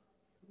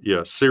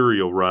 Yeah,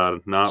 cereal rye,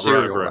 not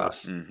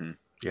ryegrass. Mm-hmm.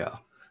 Yeah.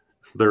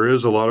 There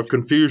is a lot of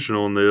confusion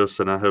on this,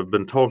 and I have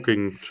been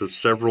talking to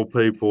several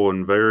people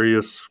in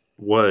various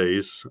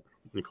ways,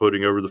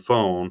 including over the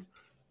phone,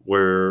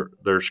 where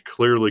there's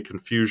clearly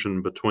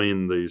confusion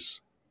between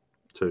these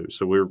two.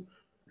 So we're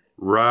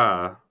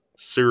rye,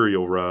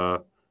 cereal rye,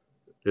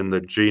 in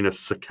the genus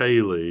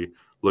Sakale,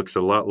 looks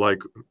a lot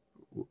like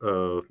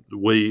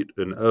wheat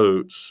and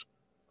oats,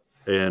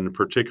 and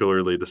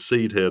particularly the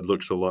seed head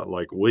looks a lot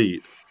like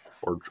wheat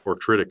or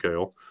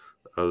triticale.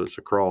 That's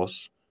a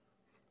cross.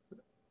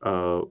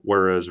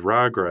 Whereas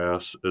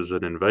ryegrass is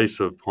an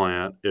invasive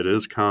plant. It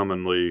is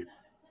commonly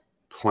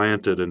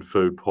planted in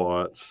food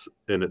plots,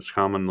 and it's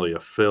commonly a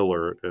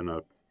filler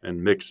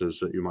in mixes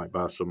that you might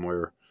buy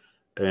somewhere.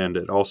 And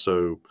it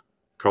also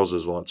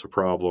causes lots of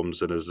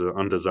problems and is an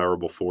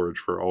undesirable forage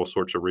for all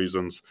sorts of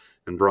reasons.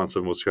 And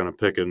Bronson was kind of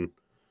picking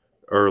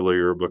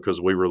earlier because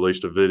we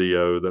released a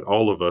video that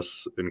all of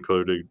us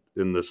included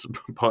in this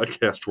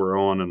podcast were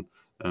on,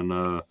 and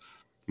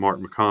Mark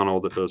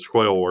McConnell that does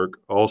quail work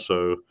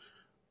also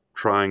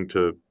trying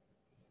to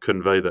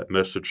convey that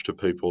message to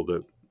people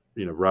that,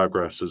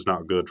 ryegrass is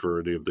not good for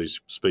any of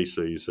these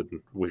species,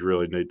 and we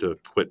really need to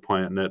quit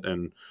planting it.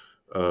 And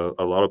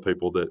a lot of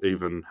people that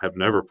even have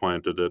never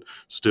planted it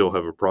still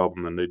have a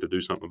problem and need to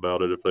do something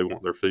about it if they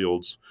want their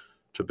fields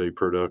to be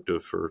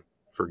productive for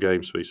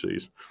game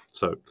species.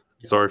 So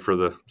sorry for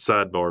the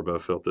sidebar, but I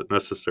felt it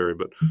necessary.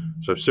 But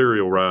so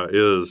cereal rye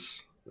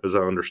is, as I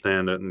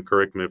understand it, and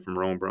correct me if I'm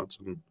wrong,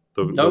 Bronson,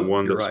 the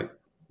one that's right,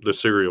 the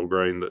cereal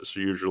grain that's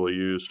usually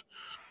used.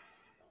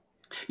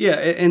 Yeah,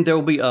 and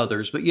there'll be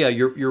others, but yeah,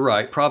 you're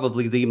right.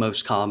 Probably the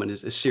most common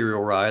is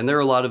cereal rye, and there are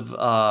a lot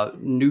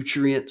of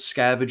nutrient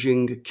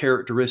scavenging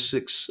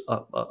characteristics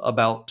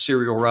about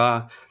cereal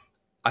rye.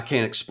 I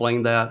can't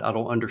explain that. I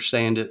don't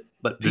understand it,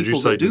 but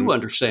people that do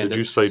understand it. Did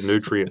you say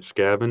nutrient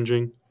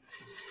scavenging?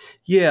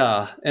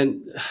 Yeah,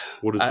 and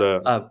what is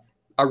that?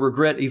 I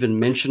regret even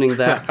mentioning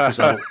that because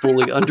I don't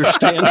fully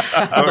understand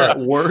how that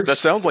works. That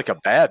sounds like a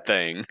bad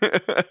thing.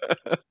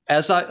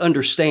 As I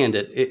understand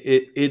it,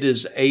 it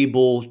is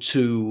able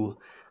to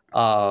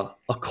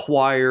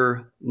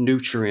acquire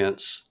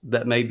nutrients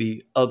that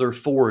maybe other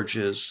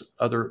forages,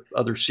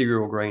 other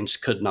cereal grains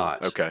could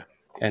not. Okay.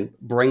 And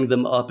bring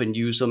them up and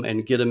use them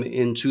and get them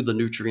into the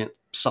nutrient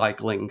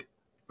cycling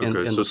in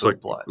so the it's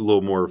food plot. A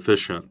little more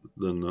efficient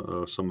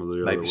than some of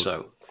the other Maybe ones.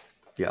 So.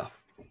 Yeah.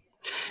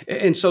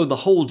 And so the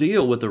whole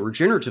deal with the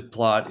regenerative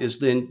plot is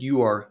then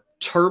you are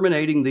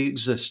terminating the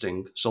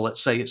existing. So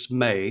let's say it's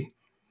May.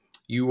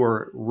 You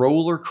are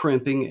roller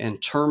crimping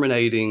and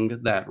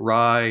terminating that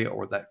rye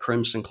or that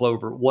crimson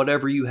clover,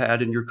 whatever you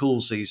had in your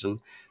cool season.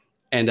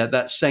 And at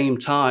that same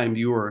time,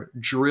 you are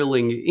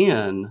drilling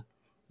in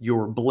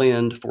your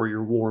blend for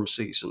your warm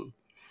season.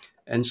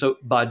 And so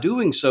by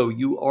doing so,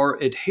 you are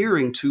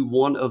adhering to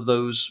one of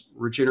those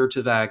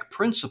regenerative ag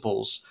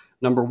principles.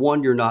 Number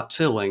one, you're not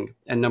tilling.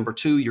 And number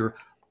two, you're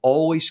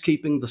always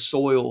keeping the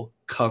soil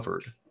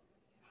covered.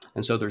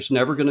 And so there's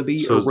never going to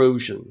be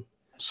erosion.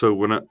 So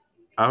when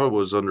I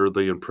was under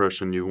the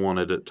impression you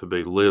wanted it to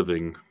be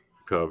living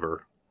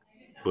cover,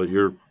 but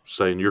you're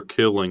saying you're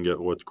killing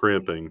it with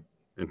crimping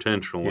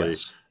intentionally.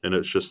 Yes. And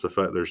it's just the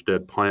fact there's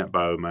dead plant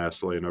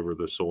biomass laying over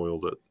the soil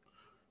that.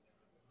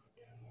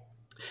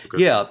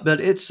 Okay. Yeah,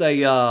 but it's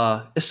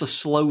a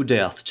slow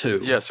death too.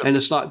 Yes, and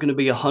it's not going to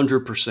be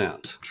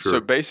 100%. Sure. So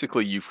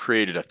basically, you've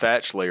created a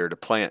thatch layer to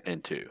plant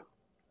into.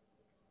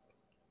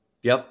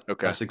 Yep.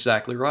 Okay. That's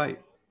exactly right.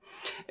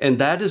 And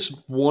that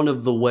is one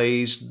of the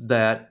ways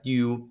that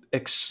you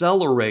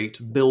accelerate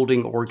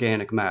building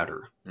organic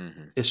matter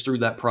is through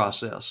that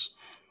process.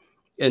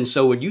 And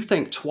so when you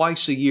think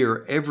twice a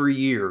year, every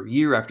year,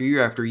 year after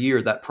year after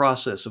year, that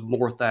process of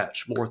more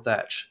thatch,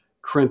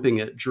 crimping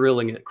it,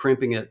 drilling it,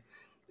 crimping it.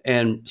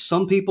 And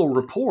some people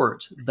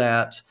report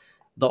that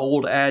the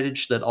old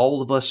adage that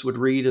all of us would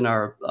read in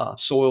our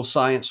Soil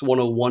Science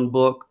 101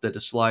 book, that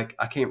it's like,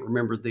 I can't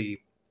remember the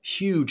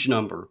huge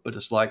number, but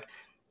it's like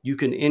you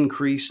can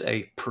increase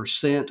a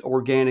 %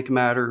 organic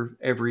matter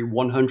every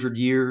 100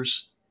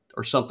 years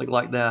or something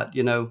like that.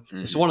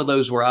 It's one of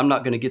those where I'm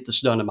not going to get this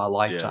done in my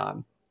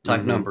lifetime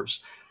type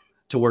numbers,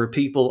 to where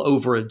people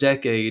over a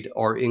decade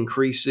are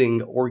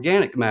increasing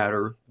organic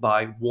matter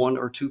by 1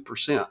 or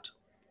 2%.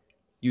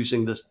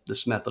 Using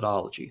this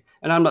methodology.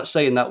 And I'm not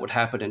saying that would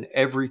happen in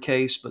every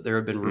case, but there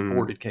have been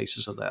reported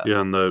cases of that. Yeah,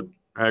 in the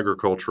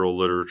agricultural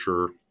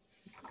literature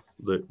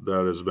that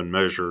has been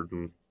measured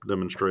and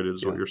demonstrated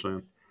is what you're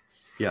saying.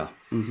 Yeah.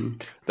 Mm-hmm.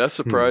 That's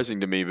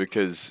surprising to me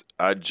because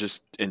I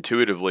just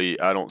intuitively,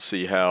 I don't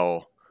see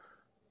how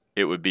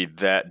it would be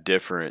that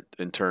different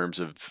in terms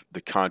of the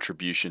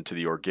contribution to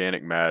the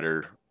organic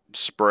matter,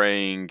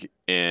 spraying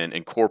and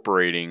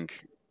incorporating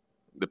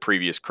the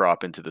previous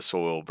crop into the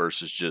soil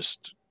versus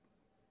just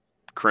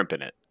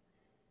crimping it.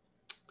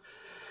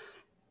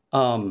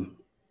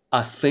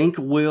 I think,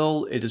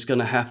 Will, it is going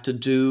to have to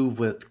do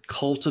with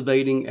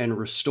cultivating and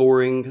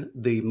restoring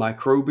the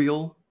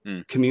microbial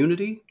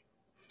community,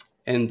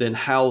 and then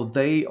how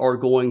they are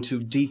going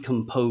to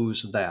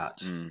decompose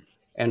that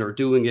and are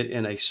doing it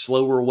in a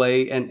slower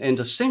way. And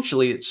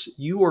essentially it's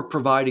you are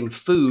providing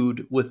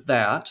food with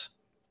that,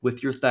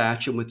 with your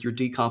thatch and with your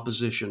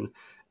decomposition.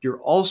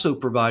 You're also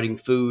providing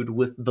food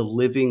with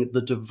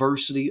the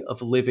diversity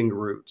of living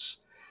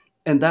roots.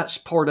 And that's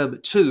part of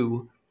it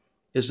too,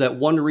 is that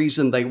one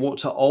reason they want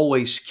to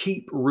always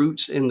keep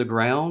roots in the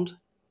ground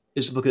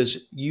is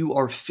because you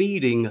are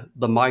feeding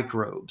the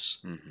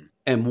microbes. Mm-hmm.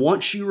 And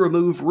once you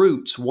remove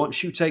roots,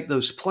 once you take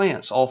those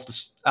plants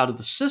out of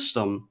the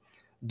system,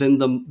 then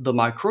the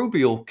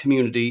microbial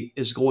community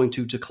is going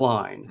to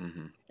decline.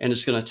 Mm-hmm. And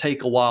it's going to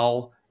take a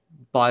while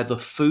by the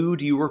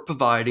food you are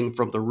providing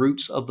from the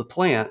roots of the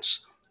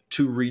plants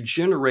to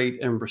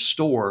regenerate and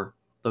restore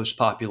those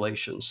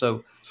populations.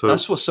 So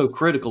that's what's so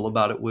critical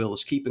about it, Will,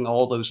 is keeping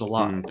all those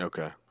alive.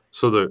 Okay.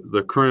 So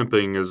the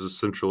crimping is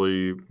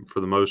essentially, for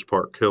the most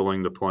part,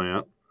 killing the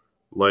plant,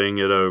 laying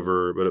it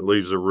over, but it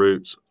leaves the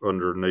roots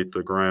underneath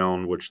the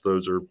ground, which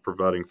those are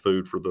providing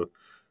food for the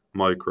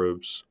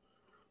microbes.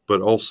 But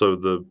also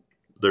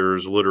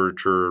there's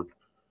literature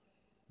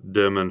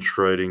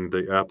demonstrating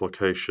the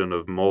application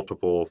of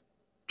multiple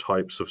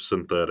types of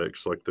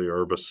synthetics, like the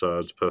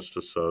herbicides,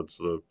 pesticides,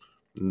 the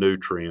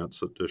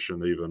nutrients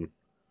addition even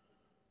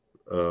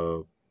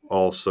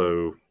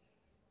also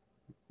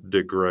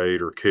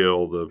degrade or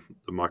kill the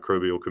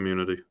microbial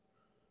community.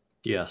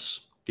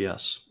 Yes.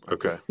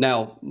 Okay.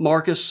 Now,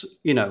 Marcus,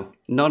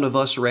 none of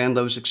us ran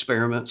those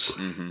experiments.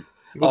 Mm-hmm.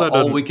 Well,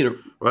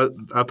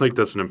 I think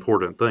that's an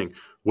important thing.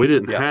 We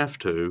didn't have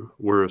to.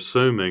 We're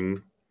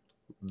assuming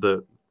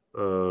that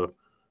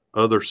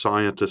other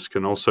scientists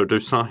can also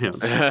do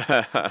science.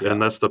 And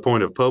that's the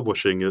point of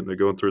publishing it and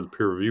going through the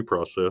peer review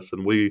process.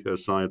 And we,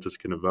 as scientists,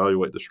 can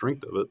evaluate the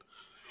strength of it.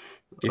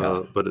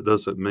 Yeah. But it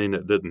doesn't mean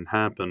it didn't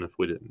happen if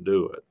we didn't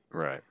do it.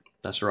 Right.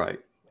 That's right.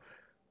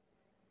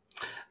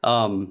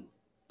 One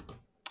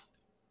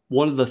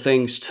of the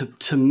things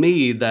to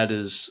me that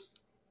is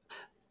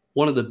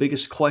one of the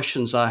biggest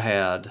questions I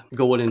had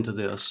going into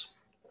this,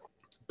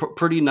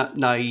 pretty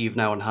naive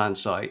now in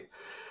hindsight,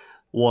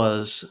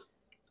 was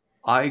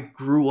I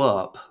grew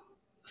up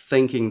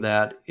thinking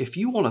that if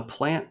you want a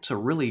plant to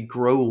really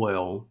grow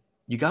well,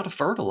 you got to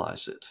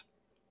fertilize it.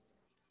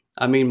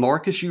 I mean,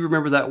 Marcus, you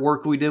remember that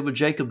work we did with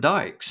Jacob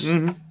Dykes,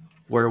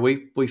 where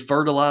we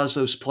fertilized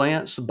those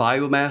plants, the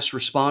biomass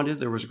responded,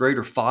 there was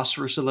greater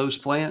phosphorus in those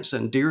plants,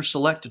 and deer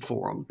selected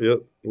for them.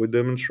 Yep, we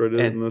demonstrated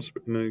it in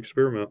an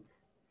experiment.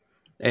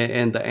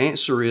 And the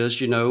answer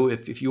is,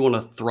 if you want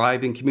to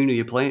thrive in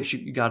community of plants,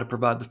 you got to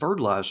provide the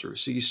fertilizer.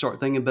 So you start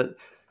thinking, but,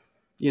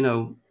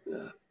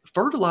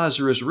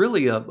 fertilizer is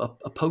really a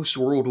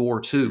post-World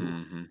War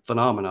II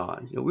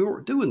phenomenon. We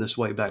weren't doing this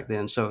way back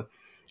then. So,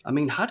 I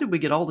mean, how did we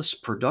get all this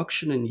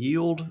production and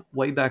yield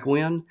way back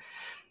when?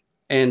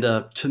 And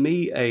to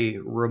me, a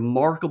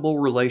remarkable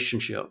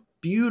relationship,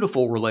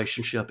 beautiful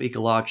relationship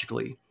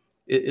ecologically,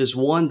 is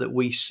one that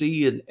we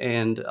see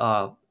and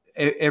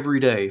every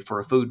day for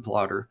a food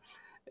plotter,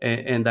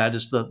 and that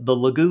is the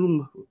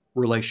legume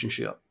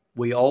relationship.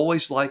 We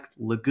always like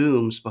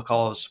legumes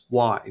because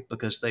why?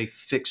 Because they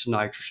fix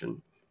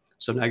nitrogen.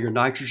 So now your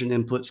nitrogen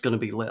input is going to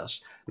be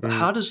less. But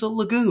how does a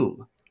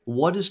legume?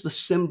 What is the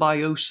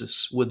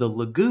symbiosis with a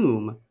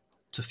legume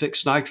to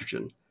fix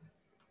nitrogen?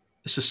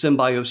 It's a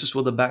symbiosis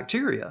with a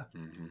bacteria.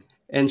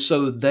 And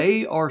so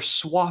they are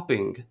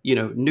swapping,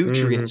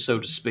 nutrients, so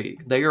to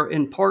speak. They are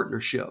in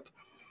partnership.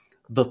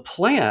 The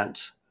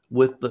plant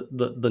with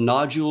the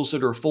nodules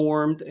that are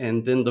formed,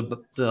 and then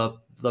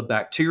the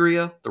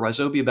bacteria, the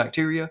rhizobia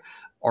bacteria,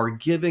 are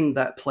giving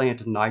that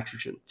plant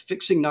nitrogen,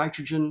 fixing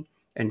nitrogen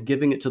and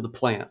giving it to the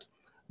plant.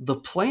 The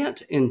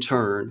plant, in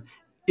turn,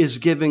 is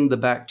giving the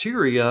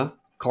bacteria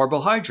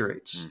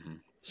carbohydrates.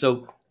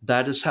 So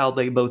that is how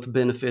they both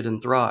benefit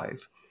and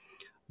thrive.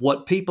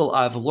 What people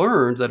I've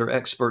learned that are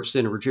experts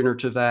in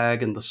regenerative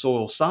ag and the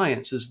soil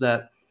science is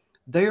that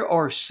there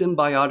are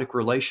symbiotic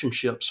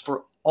relationships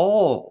for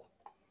all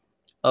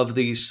of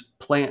these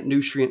plant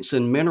nutrients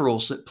and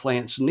minerals that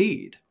plants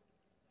need.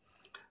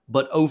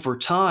 But over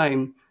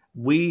time,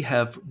 we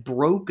have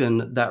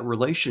broken that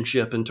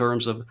relationship in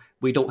terms of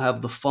we don't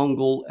have the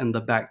fungal and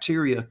the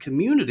bacteria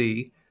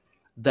community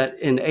that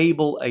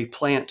enable a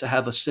plant to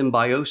have a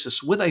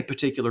symbiosis with a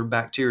particular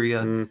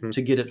bacteria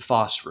to get it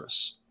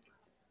phosphorus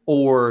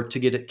or to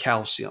get it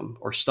calcium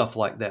or stuff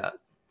like that.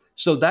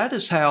 So that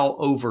is how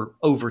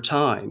over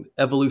time,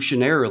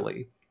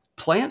 evolutionarily,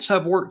 plants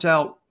have worked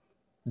out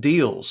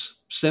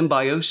deals,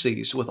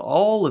 symbioses with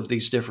all of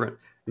these different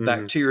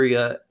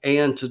bacteria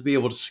and to be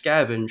able to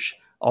scavenge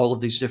all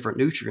of these different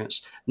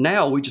nutrients.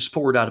 Now we just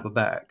pour it out of a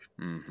bag.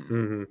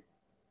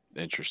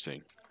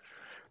 Interesting.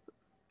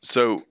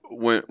 So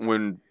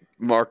when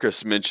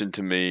Marcus mentioned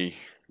to me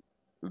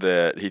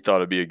that he thought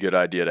it'd be a good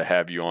idea to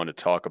have you on to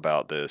talk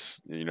about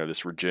this,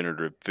 this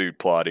regenerative food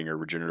plotting or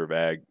regenerative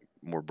ag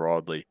more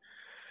broadly,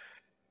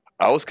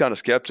 I was kind of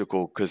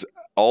skeptical because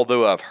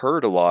although I've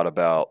heard a lot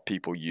about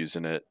people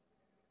using it,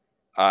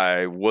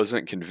 I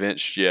wasn't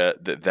convinced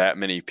yet that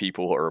many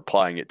people are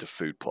applying it to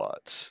food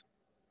plots.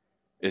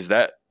 Is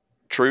that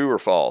true or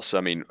false?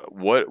 I mean,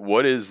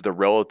 what is the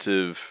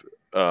relative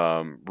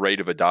rate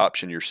of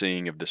adoption you're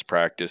seeing of this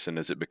practice, and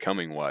is it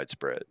becoming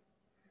widespread?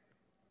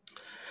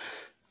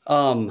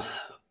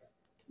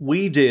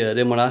 We did,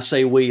 and when I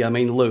say we, I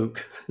mean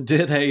Luke,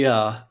 did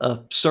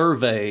a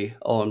survey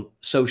on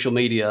social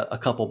media a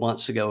couple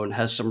months ago and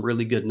has some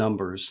really good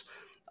numbers.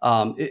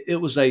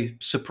 It was a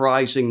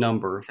surprising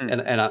number,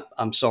 and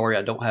I'm sorry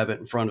I don't have it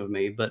in front of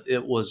me, but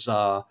it was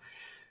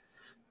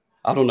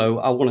I don't know,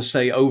 I want to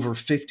say over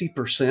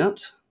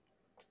 50%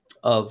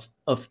 of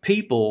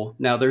people.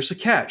 Now there's a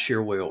catch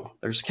here, Will.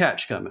 There's a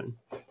catch coming.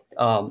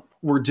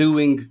 We're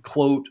doing,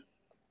 quote,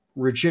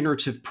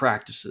 regenerative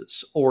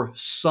practices or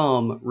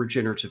some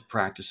regenerative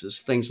practices,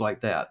 things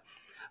like that.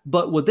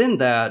 But within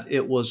that,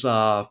 it was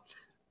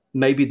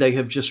maybe they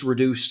have just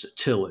reduced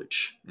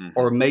tillage,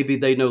 or maybe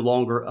they no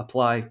longer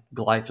apply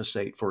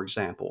glyphosate, for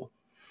example.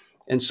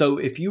 And so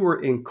if you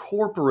were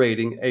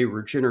incorporating a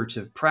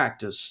regenerative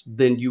practice,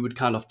 then you would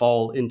kind of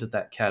fall into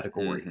that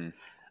category.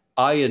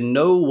 I in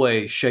no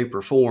way, shape,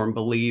 or form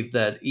believe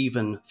that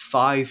even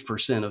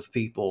 5% of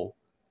people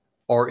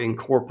are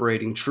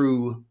incorporating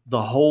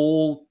the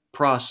whole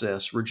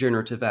process,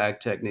 regenerative ag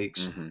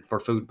techniques for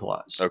food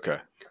plots. Okay.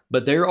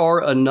 But there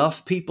are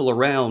enough people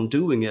around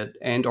doing it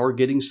and are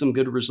getting some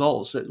good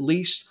results, at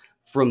least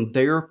from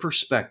their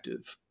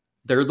perspective.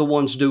 They're the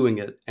ones doing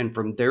it, and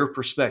from their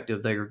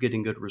perspective, they are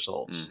getting good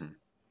results.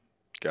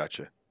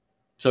 Gotcha.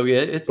 So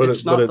yeah,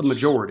 it's not the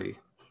majority.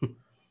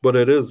 But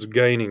it is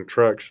gaining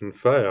traction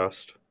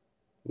fast.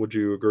 Would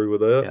you agree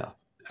with that?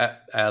 Yeah,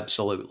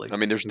 absolutely. I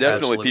mean, there's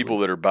definitely people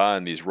that are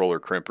buying these roller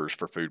crimpers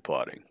for food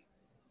plotting.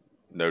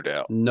 No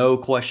doubt. No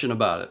question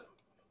about it.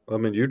 I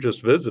mean, you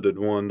just visited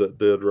one that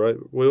did, right,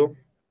 Will?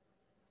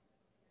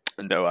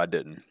 No, I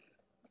didn't.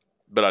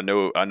 But I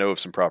know of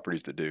some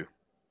properties that do.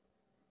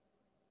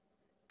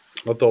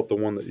 I thought the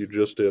one that you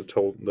just did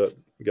that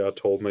guy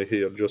told me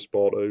he had just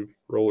bought a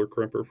roller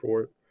crimper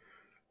for it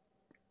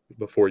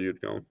before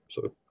you'd gone.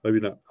 So maybe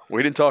not.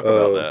 We didn't talk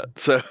about that.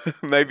 So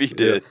maybe he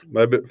did.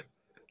 Yeah, maybe.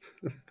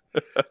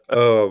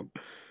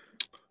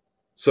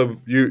 So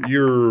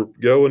you're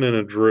going in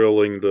and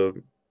drilling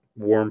the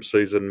warm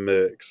season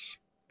mix,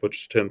 which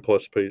is 10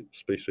 plus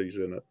species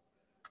in it,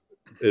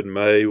 in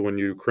May when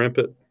you crimp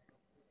it?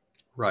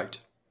 Right.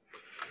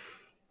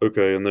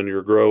 Okay, and then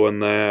you're growing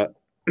that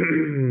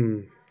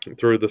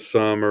through the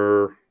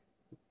summer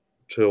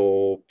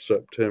till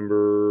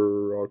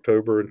September,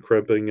 October, and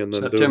crimping, and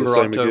then doing the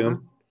same October.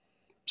 again?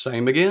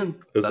 Same again.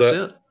 That's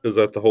it. Is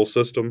that the whole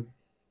system?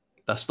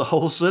 That's the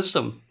whole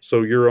system.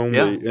 So your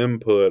only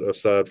input,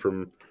 aside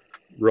from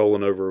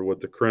rolling over with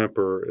the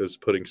crimper, is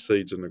putting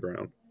seeds in the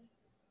ground?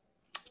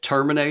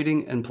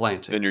 Terminating and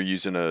planting. And you're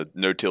using a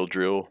no-till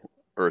drill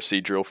or a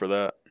seed drill for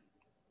that?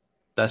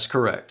 That's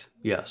correct.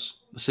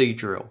 Yes, a seed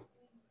drill.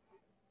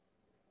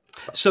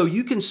 So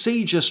you can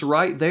see just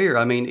right there.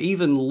 I mean,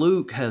 even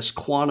Luke has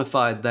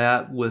quantified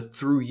that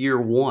through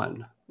year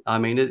one. I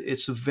mean,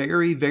 it's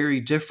very, very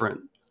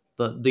different.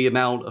 The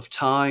amount of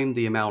time,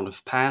 the amount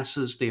of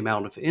passes, the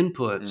amount of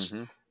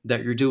inputs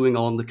that you're doing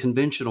on the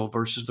conventional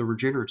versus the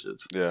regenerative.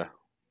 Yeah.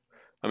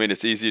 I mean,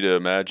 it's easy to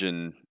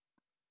imagine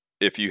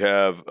if you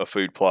have a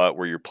food plot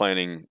where you're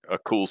planting a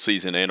cool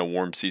season and a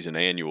warm season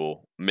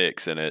annual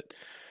mix in it,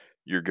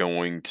 you're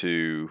going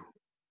to,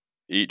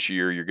 each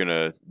year, you're going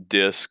to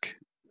disc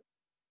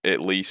at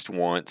least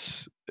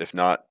once, if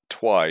not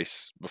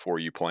twice, before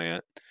you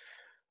plant.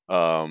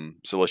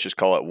 So let's just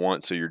call it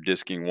once. So you're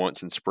disking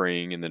once in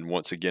spring and then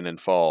once again in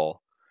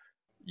fall.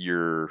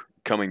 You're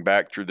coming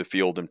back through the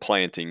field and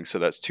planting. So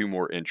that's 2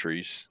 more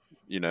entries,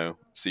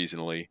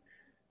 seasonally.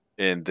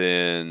 And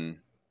then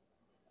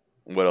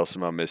what else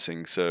am I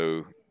missing?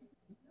 So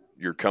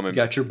you're coming. You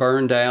got your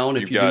burn down.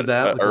 If you do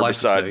that with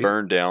herbicide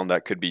burn down,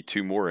 that could be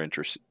 2 more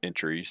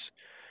entries.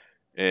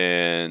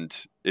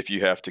 And if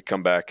you have to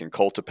come back and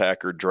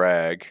cultipack or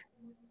drag,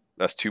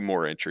 that's 2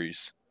 more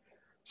entries.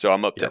 So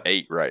I'm up to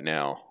 8 right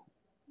now.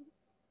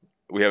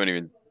 We haven't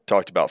even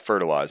talked about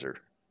fertilizer.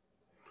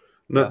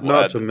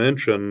 Not to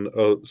mention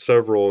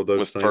several of those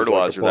with things. With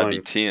fertilizer, like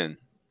that'd be 10.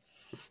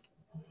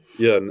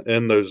 Yeah,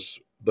 and those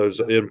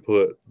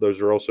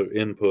are also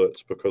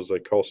inputs because they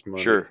cost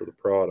money for the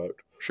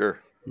product. Sure.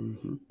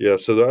 Mm-hmm. Yeah,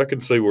 so I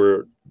can see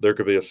where there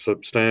could be a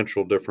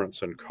substantial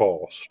difference in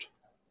cost.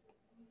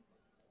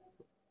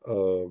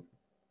 And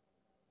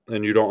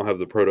you don't have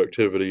the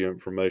productivity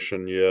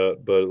information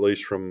yet, but at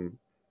least from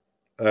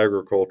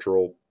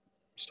agricultural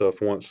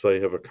stuff, once they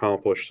have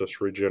accomplished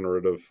this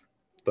regenerative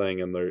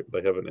thing and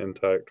they have an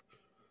intact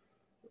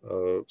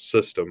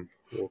system,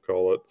 we'll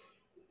call it,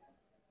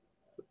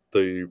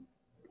 the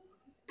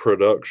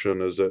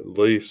production is at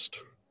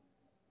least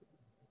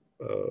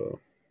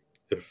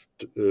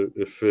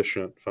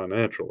efficient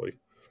financially.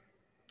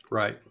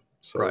 Right.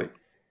 So, right.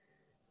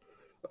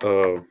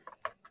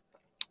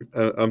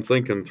 I'm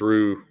thinking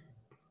through.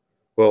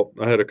 Well,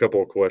 I had a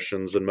couple of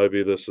questions, and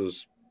maybe this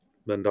has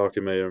been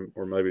documented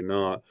or maybe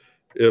not.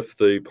 If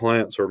the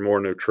plants are more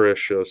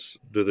nutritious,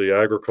 do the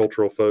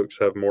agricultural folks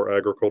have more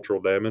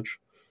agricultural damage?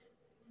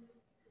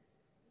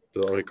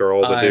 Are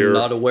all the deer?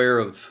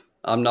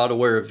 I'm not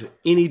aware of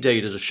any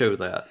data to show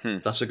that.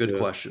 That's a good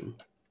question.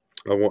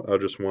 I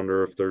just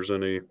wonder if there's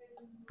any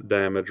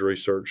damage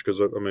research,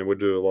 because we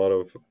do a lot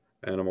of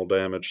animal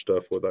damage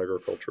stuff with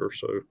agriculture.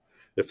 So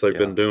if they've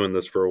been doing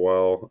this for a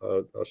while,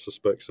 I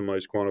suspect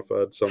somebody's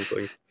quantified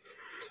something.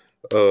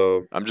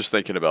 I'm just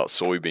thinking about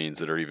soybeans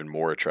that are even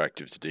more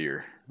attractive to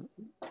deer.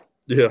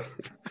 Yeah,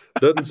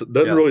 doesn't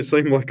really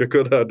seem like a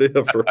good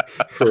idea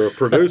for a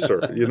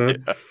producer, you know.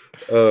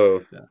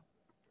 Yeah.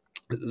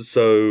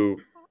 So,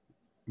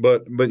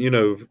 but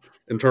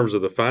in terms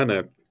of the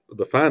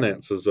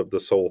finances of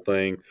this whole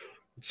thing,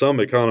 some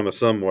economist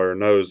somewhere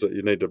knows that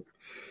you need to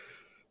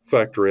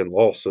factor in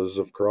losses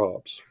of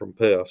crops from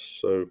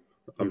pests. So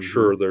I'm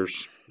sure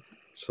there's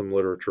some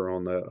literature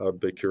on that. I'd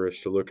be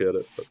curious to look at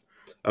it. But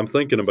I'm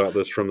thinking about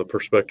this from the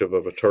perspective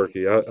of a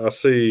turkey. I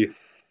see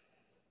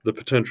the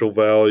potential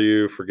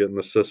value for getting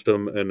the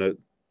system, and it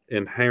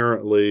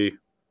inherently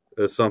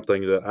is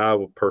something that I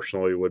would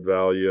personally would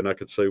value. And I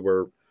could see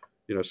where,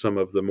 some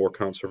of the more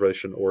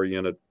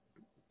conservation-oriented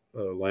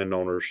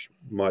landowners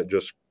might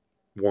just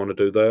want to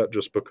do that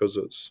just because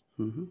it's,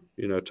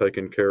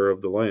 taking care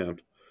of the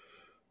land.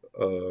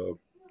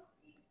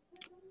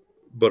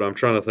 But I'm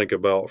trying to think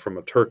about from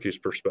a turkey's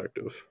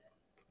perspective,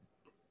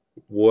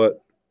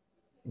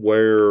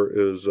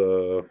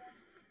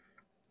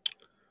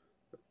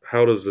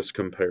 how does this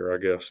compare, I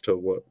guess, to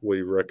what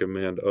we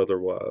recommend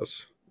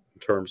otherwise in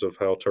terms of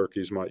how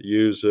turkeys might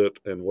use it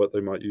and what they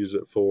might use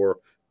it for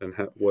and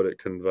what it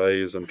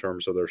conveys in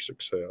terms of their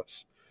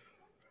success?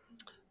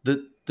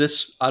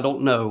 This, I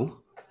don't know,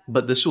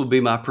 but this will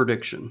be my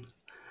prediction.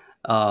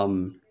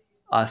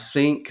 I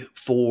think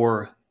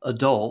for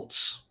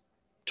adults,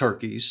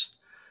 turkeys,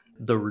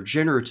 the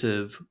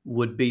regenerative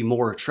would be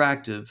more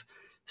attractive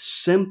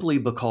simply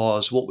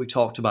because what we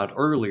talked about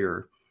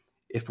earlier,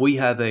 if we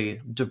have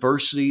a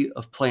diversity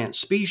of plant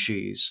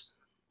species,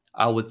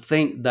 I would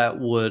think that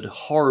would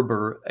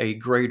harbor a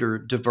greater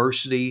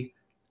diversity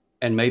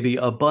and maybe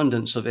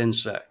abundance of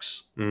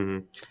insects.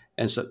 Mm-hmm.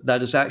 And so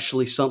that is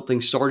actually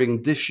something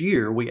starting this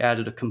year. We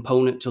added a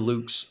component to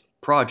Luke's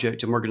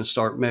project, and we're going to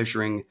start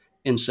measuring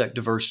insect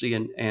diversity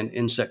and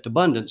insect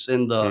abundance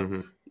in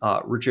the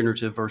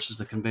regenerative versus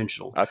the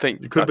conventional. I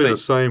think it could be the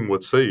same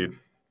with seed.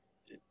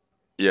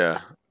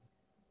 Yeah.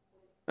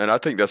 And I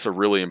think that's a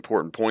really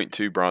important point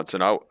too,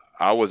 Bronson.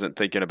 I wasn't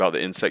thinking about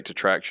the insect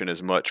attraction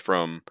as much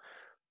from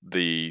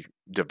the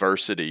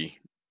diversity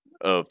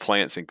of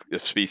plants and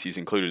species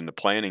included in the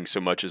planting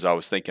so much as I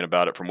was thinking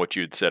about it from what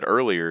you had said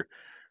earlier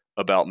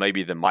about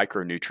maybe the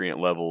micronutrient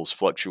levels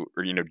fluctuate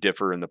or,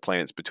 differ in the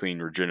plants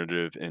between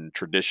regenerative and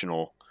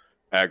traditional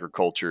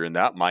agriculture. And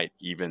that might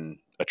even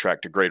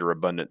attract a greater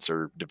abundance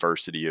or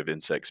diversity of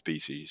insect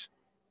species.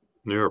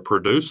 Yeah, or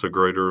produce a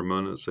greater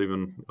abundance,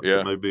 even.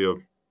 Yeah. It may be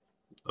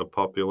a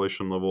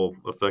population level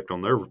effect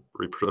on their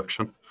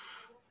reproduction.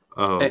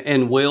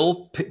 And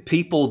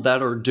people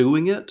that are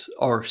doing it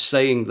are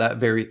saying that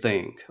very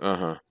thing.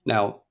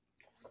 Now,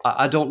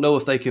 I don't know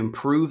if they can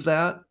prove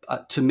that.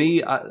 To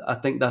me, I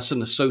think that's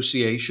an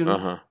association.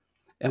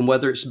 And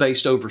whether it's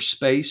based over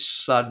space,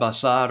 side by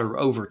side, or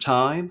over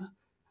time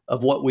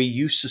of what we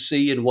used to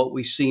see and what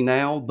we see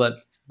now.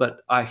 But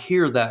I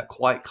hear that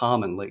quite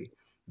commonly,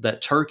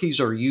 that turkeys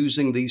are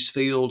using these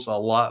fields a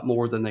lot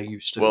more than they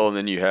used to. Well, and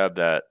then you have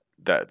that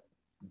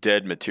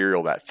dead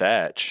material, that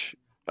thatch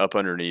up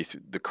underneath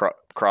the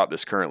crop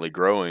that's currently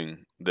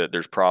growing, that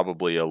there's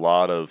probably a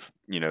lot of,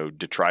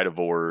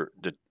 detritivore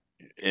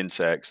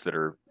insects that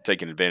are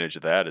taking advantage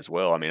of that as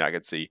well. I mean, I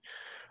could see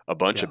a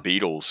bunch of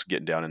beetles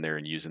getting down in there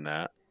and using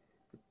that.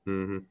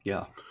 Mm-hmm.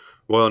 Yeah.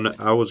 Well,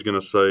 I was going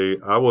to say,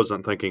 I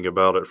wasn't thinking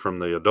about it from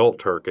the adult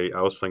turkey.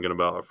 I was thinking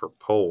about it for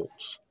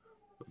poults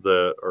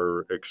that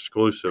are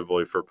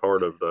exclusively for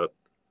part of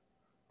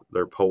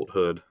their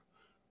poulthood.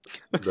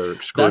 They're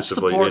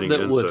exclusively eating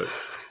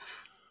insects.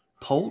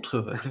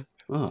 Poulthood?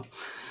 Oh.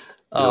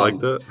 You like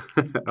that?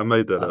 I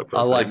made that up.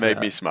 I like it made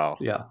me smile.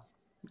 Yeah.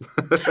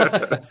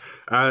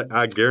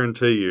 I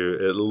guarantee you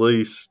at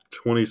least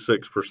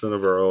 26%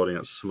 of our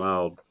audience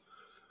smiled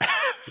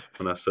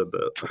when I said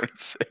that.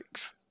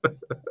 26.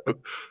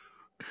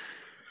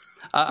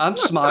 I'm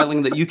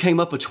smiling that you came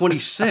up with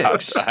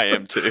 26. I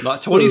am too.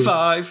 Not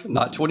 25,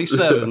 not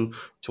 27,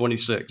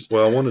 26.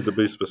 Well, I wanted to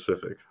be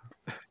specific.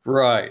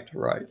 Right.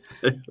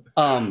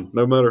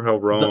 No matter how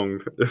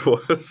wrong it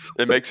was.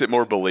 It makes it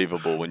more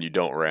believable when you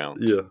don't round.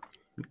 Yeah,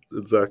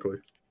 exactly.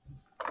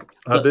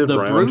 The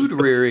brood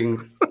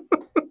rearing,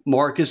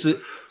 Mark, is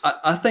that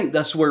I think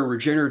that's where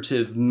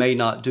regenerative may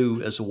not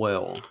do as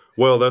well.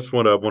 Well, that's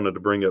what I wanted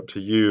to bring up to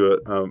you.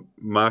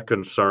 My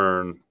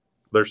concern,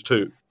 there's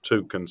two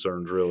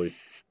concerns really,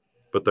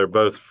 but they're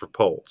both for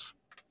poults.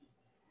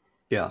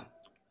 Yeah.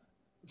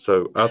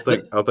 So I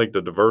think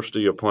the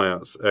diversity of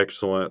plants,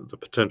 excellent. The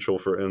potential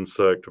for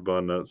insect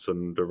abundance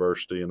and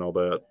diversity and all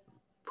that,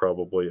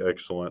 probably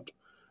excellent.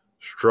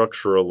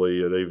 Structurally,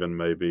 it even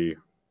may be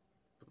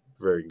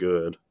very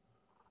good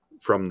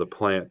from the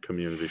plant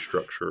community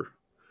structure.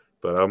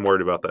 But I'm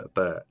worried about that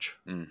thatch.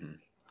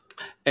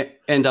 Mm-hmm.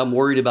 And I'm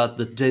worried about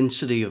the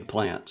density of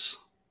plants.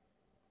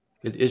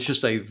 It's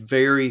just a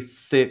very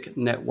thick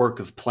network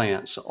of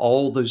plants,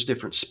 all those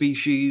different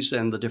species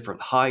and the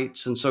different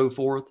heights and so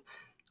forth.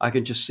 I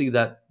can just see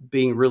that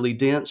being really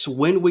dense.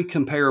 When we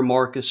compare,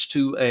 Marcus,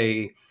 to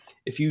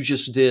if you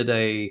just did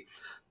a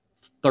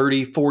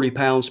 30, 40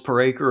 pounds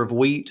per acre of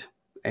wheat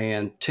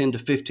and 10 to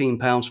 15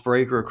 pounds per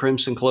acre of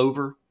crimson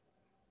clover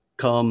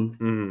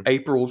come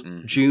April,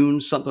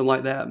 June, something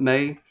like that,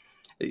 May,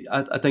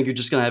 I think you're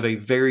just going to have a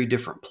very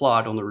different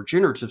plot on the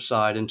regenerative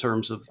side in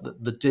terms of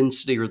the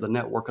density or the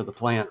network of the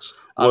plants.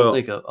 I don't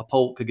think a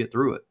poult could get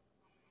through it.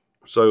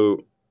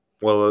 So,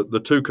 well, the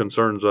two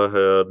concerns I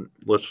had,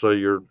 let's say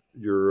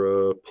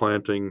you're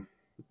planting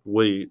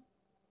wheat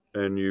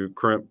and you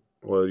crimp,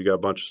 well, you got a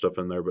bunch of stuff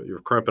in there, but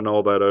you're crimping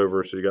all that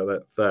over, so you got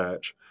that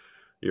thatch.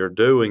 You're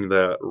doing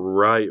that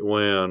right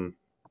when,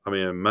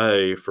 in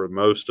May for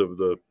most of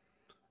the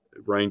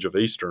range of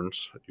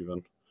easterns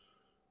even,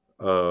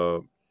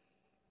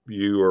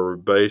 you are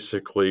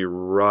basically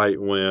right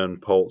when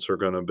poults are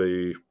going to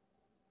be,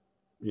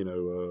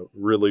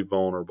 really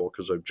vulnerable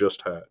because they've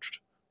just hatched.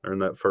 They're in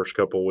that first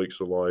couple of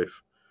weeks of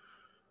life.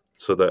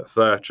 So that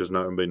thatch is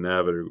not going to be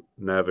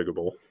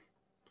navigable.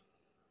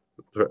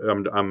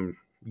 I'm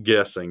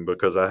guessing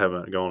because I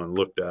haven't gone and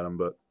looked at them,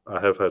 but I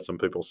have had some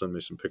people send me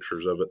some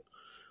pictures of it.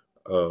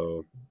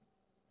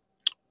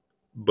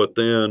 But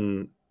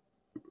then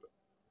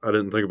I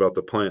didn't think about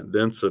the plant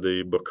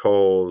density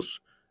because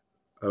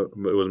it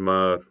was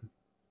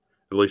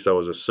at least I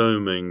was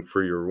assuming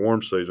for your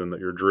warm season that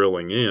you're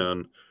drilling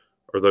in.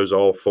 Are those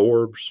all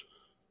forbs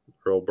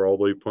or all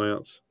broadleaf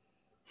plants?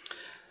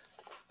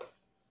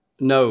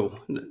 No,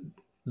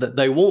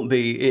 they won't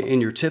be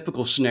in your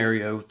typical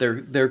scenario.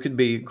 There could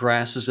be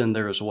grasses in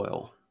there as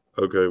well.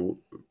 Okay,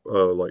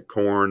 like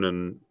corn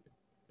and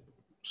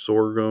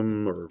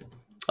sorghum or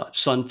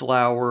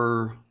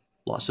sunflower,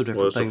 lots of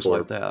different things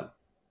like that.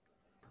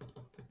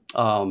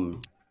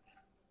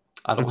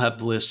 I don't have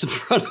the list in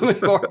front of me,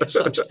 Marcus.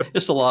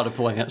 It's a lot of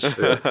plants.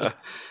 Yeah.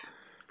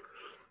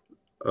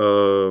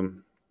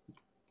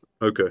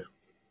 Okay.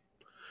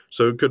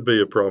 So it could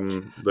be a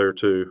problem there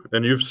too.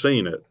 And you've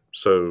seen it.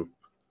 So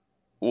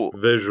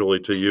visually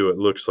to you, it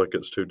looks like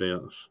it's too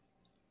dense.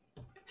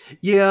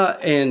 Yeah.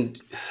 And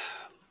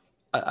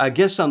I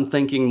guess I'm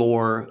thinking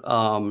more,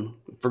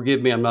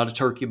 forgive me, I'm not a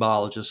turkey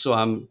biologist. So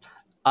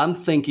I'm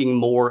thinking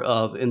more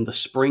of in the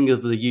spring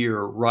of the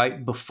year,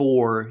 right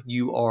before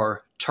you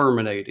are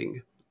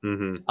terminating.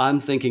 Mm-hmm.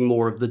 I'm thinking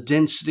more of the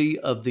density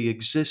of the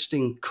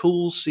existing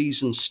cool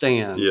season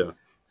stand. Yeah.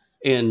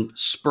 In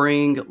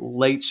spring,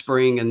 late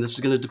spring, and this is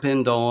going to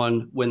depend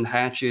on when the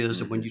hatch is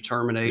and when you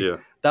terminate. Yeah.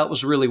 That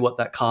was really what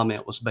that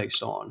comment was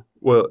based on.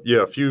 Well,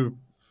 yeah, if you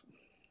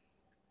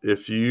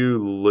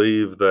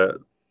leave that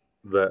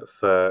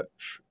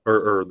thatch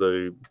or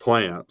the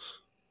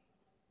plants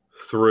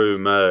through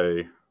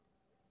May,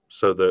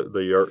 so that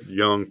the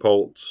young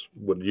poults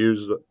would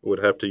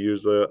have to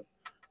use that,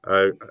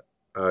 I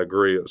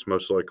agree. It's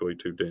most likely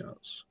too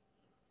dense.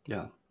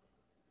 Yeah.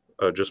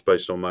 Just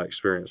based on my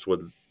experience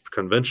with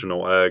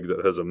conventional ag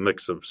that has a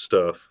mix of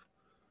stuff.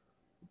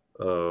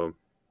 But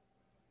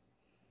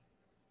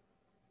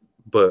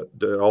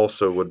it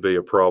also would be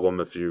a problem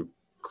if you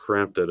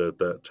crimped it at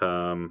that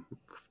time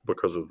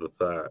because of the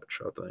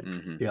thatch, I think.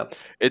 Mm-hmm. Yep.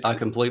 I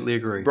completely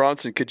agree.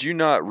 Bronson, could you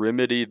not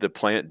remedy the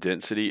plant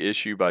density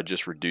issue by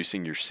just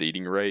reducing your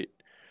seeding rate?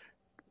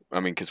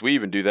 Because we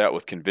even do that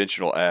with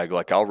conventional ag.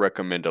 Like I'll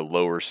recommend a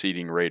lower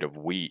seeding rate of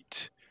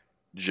wheat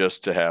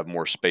just to have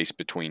more space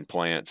between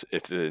plants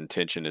if the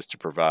intention is to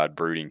provide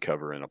brooding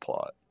cover in a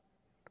plot.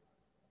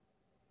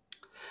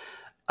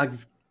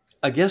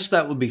 I guess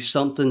that would be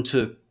something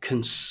to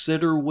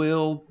consider,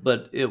 Will,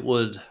 but it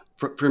would,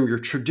 from your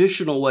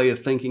traditional way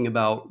of thinking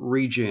about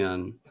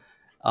regen,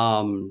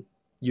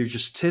 you're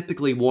just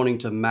typically wanting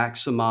to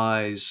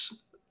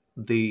maximize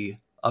the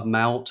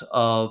amount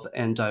of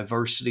and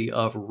diversity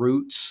of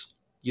roots,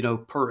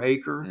 per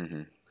acre.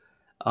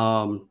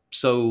 Mm-hmm.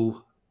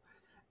 So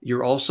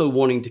you're also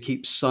wanting to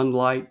keep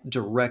sunlight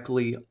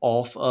directly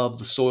off of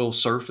the soil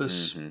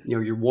surface.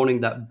 Mm-hmm. You're wanting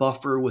that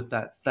buffer with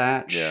that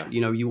thatch. Yeah.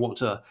 You want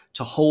to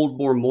hold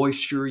more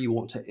moisture. You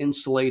want to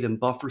insulate and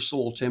buffer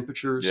soil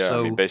temperatures. Yeah,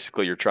 so,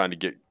 basically you're trying to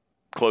get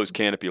closed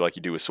canopy like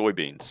you do with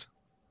soybeans.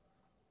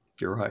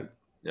 You're right.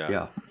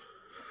 Yeah.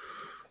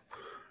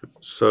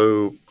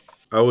 So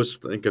I was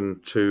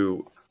thinking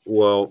too,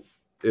 well,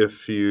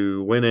 if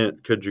you went in,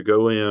 could you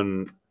go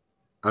in?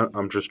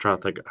 I'm just trying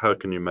to think, how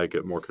can you make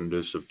it more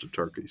conducive to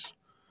turkeys?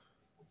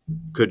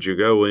 Could you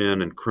go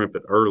in and crimp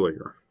it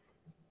earlier?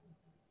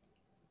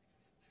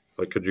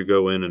 Like, could you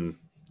go in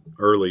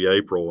early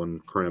April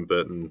and crimp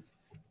it and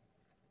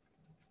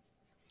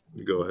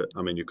you go ahead?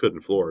 You could in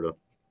Florida.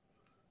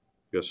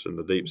 I guess in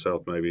the deep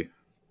south maybe.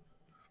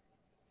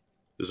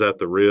 Is that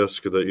the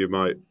risk that you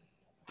might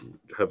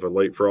have a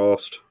late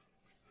frost?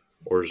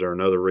 Or is there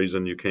another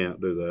reason you can't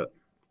do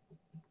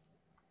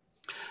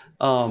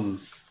that?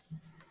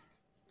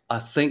 I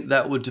think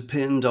that would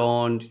depend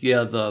on,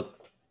 I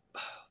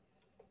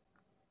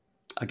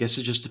guess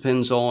it just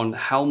depends on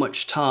how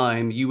much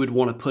time you would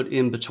want to put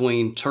in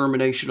between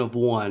termination of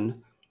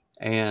one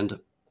and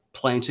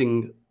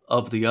planting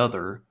of the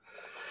other,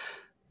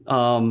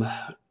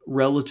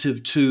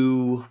 relative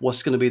to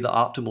what's going to be the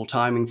optimal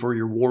timing for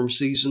your warm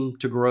season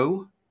to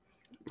grow.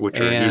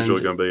 Which are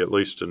usually going to be at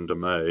least into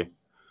May.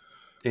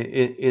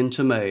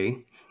 Into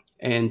May.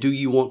 And do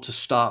you want to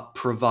stop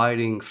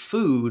providing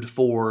food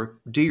for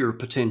deer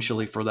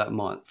potentially for that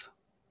month?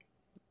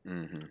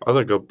 Mm-hmm. I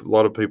think a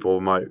lot of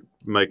people might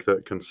make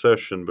that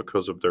concession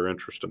because of their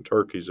interest in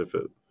turkeys if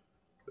it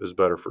is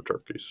better for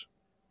turkeys.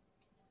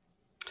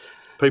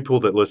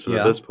 People that listen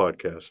to this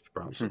podcast,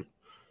 Bronson.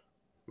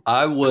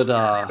 I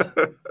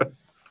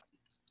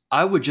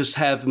would just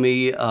have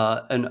me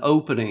an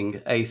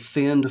opening, a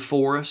thinned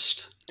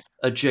forest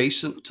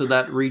adjacent to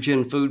that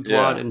regen food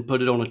plot and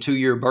put it on a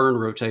 2-year burn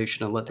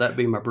rotation and let that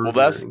be my brood.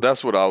 Well,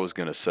 that's what I was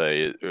going to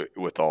say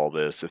with all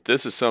this. If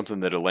this is something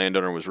that a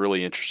landowner was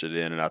really interested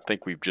in, and I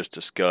think we've just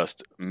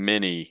discussed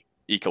many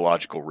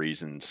ecological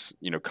reasons,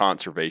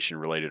 conservation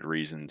related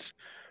reasons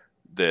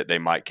that they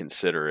might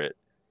consider it,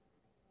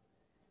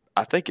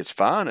 I think it's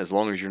fine as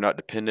long as you're not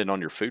dependent on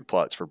your food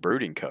plots for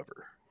brooding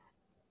cover.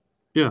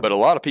 Yeah. But a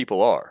lot of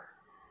people are.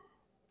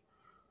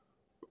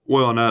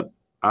 Well, and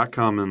I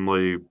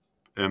commonly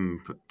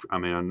am, I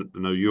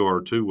know you are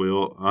too,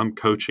 Will. I'm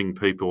coaching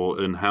people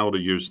in how to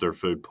use their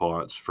food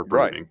plots for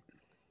brooding. Right.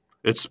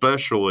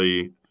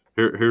 Especially,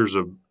 here's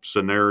a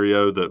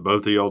scenario that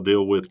both of y'all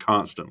deal with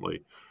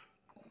constantly.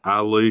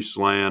 I lease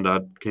land. I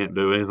can't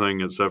do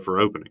anything except for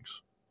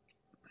openings.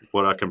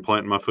 What I can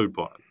plant in my food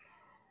plot.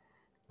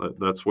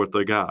 That's what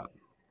they got.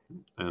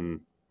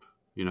 And,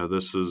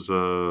 this is,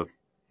 I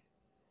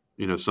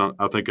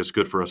think it's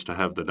good for us to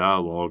have the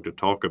dialogue to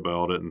talk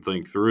about it and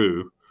think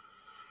through.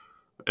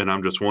 And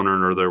I'm just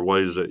wondering, are there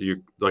ways that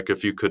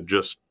if you could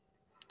just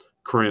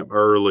crimp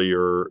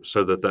earlier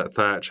so that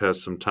thatch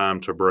has some time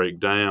to break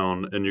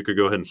down and you could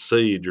go ahead and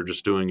seed, you're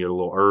just doing it a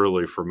little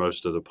early for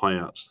most of the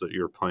plants that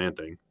you're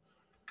planting.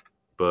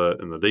 But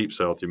in the deep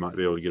south, you might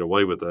be able to get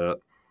away with that.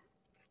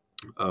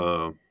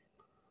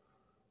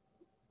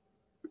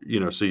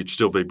 So you'd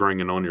still be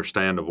bringing on your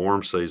stand of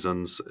warm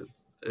seasons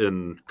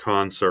in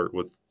concert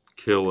with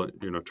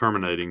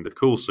terminating the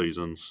cool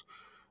seasons,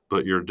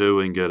 but you're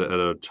doing it at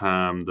a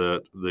time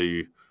that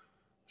the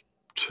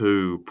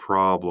two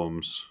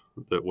problems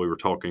that we were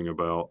talking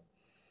about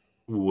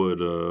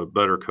would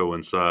better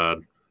coincide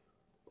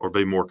or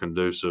be more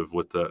conducive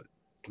with that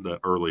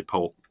early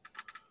poult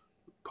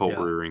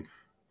rearing.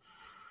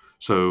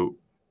 So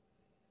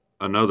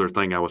another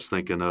thing I was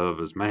thinking of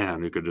is,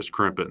 man, you could just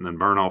crimp it and then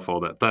burn off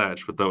all that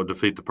thatch, but that would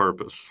defeat the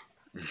purpose.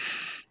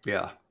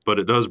 Yeah. But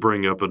it does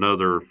bring up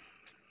another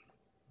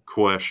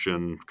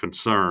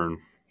concern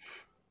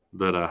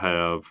that I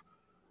have.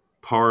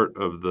 Part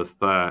of the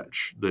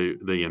thatch,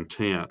 the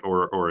intent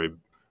or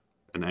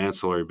an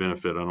ancillary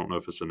benefit, I don't know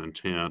if it's an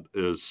intent,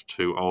 is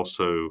to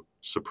also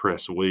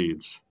suppress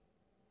weeds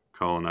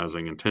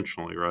colonizing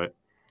intentionally, right?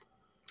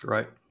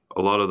 Right.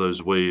 A lot of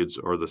those weeds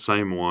are the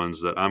same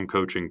ones that I'm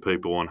coaching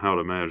people on how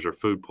to manage their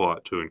food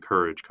plot to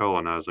encourage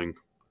colonizing,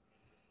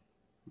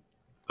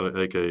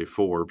 aka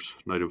forbs,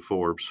 native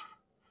forbs.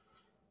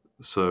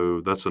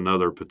 So that's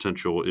another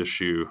potential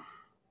issue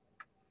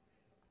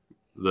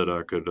that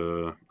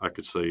I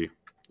could see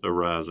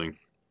arising.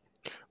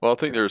 Well, I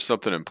think there's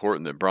something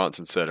important that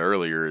Bronson said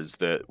earlier is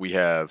that we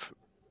have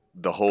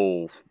the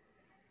whole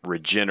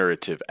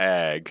regenerative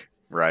ag,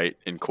 right,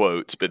 in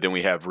quotes, but then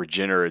we have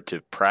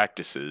regenerative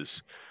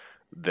practices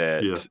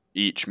that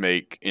each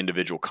make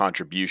individual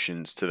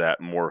contributions to that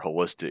more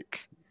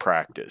holistic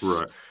practice.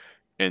 Right.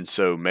 And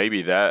so maybe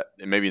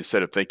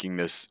instead of thinking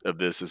of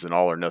this as an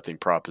all or nothing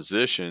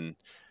proposition,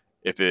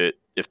 if the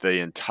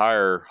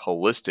entire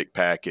holistic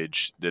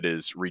package that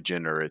is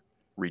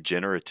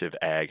regenerative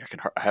ag,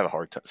 I have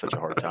such a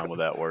hard time with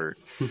that word.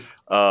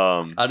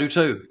 I do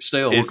too.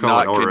 Still, it's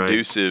not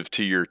conducive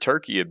to your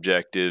turkey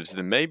objectives,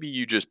 then maybe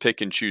you just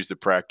pick and choose the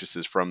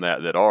practices from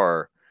that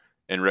are,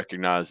 and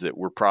recognize that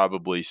we're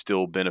probably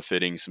still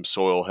benefiting some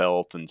soil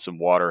health and some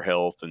water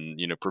health and,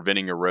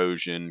 preventing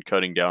erosion,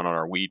 cutting down on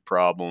our weed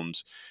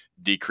problems,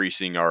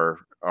 decreasing our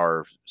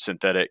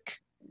synthetic,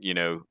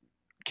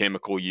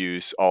 chemical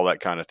use, all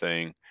that kind of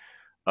thing.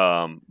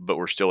 But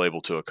we're still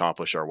able to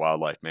accomplish our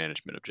wildlife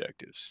management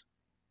objectives.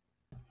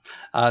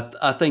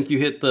 I think you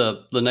hit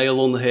the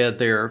nail on the head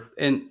there.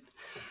 And,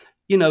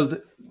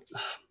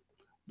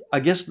 I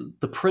guess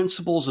the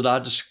principles that I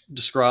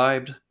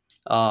described,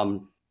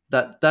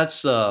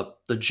 that's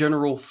the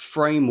general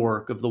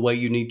framework of the way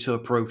you need to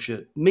approach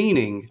it,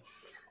 meaning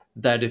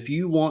that if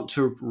you want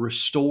to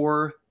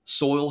restore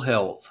soil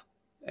health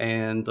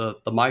and the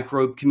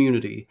microbe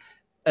community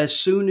as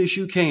soon as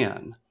you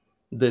can,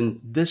 then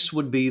this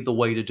would be the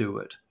way to do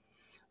it.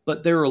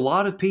 But there are a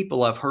lot of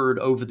people I've heard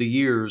over the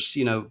years,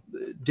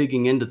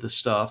 digging into this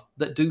stuff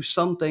that do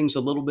some things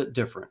a little bit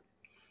different.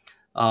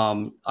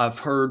 I've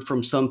heard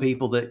from some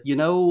people that,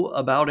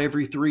 about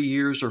every 3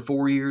 years or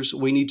 4 years,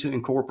 we need to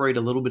incorporate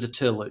a little bit of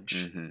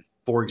tillage,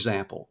 for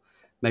example.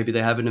 Maybe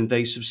they have an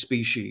invasive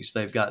species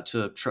they've got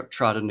to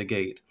try to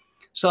negate.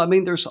 So,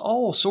 there's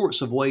all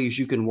sorts of ways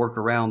you can work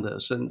around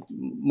this. And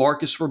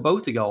Marcus, for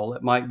both of y'all,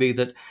 it might be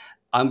that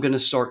I'm going to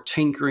start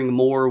tinkering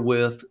more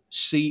with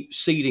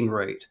seeding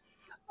rate.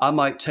 I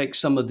might take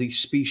some of these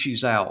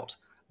species out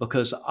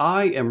because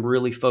I am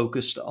really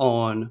focused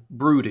on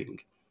brooding.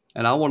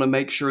 And I want to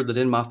make sure that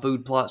in my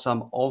food plots,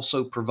 I'm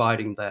also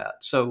providing that.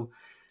 So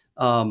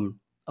I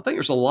think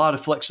there's a lot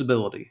of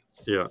flexibility.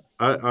 Yeah,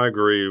 I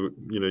agree.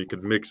 You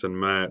could mix and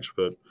match,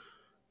 but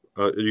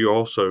you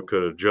also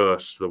could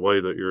adjust the way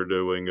that you're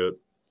doing it,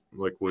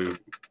 like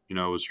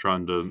I was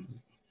trying to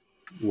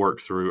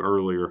work through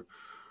earlier.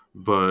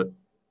 But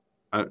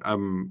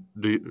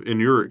in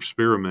your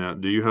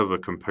experiment, do you have a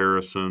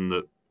comparison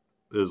that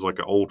is like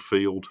an old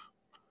field?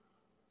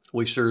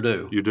 We sure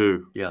do. You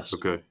do? Yes.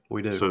 Okay.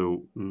 We do.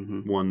 So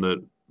one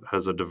that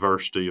has a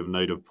diversity of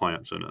native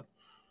plants in it.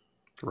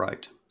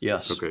 Right.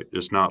 Yes. Okay.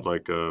 It's not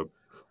like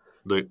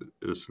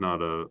it's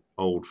not a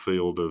old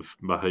field of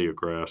Bahia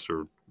grass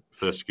or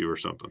fescue or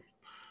something.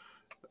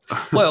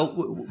 Well,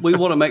 we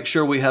want to make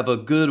sure we have a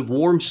good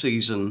warm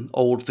season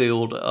old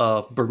field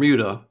of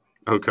Bermuda.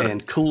 Okay.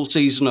 And cool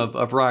season of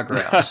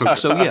ryegrass.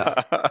 So,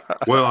 yeah.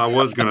 Well, I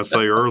was going to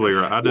say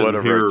earlier, I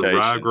didn't hear rotation.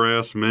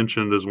 ryegrass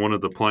mentioned as one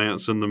of the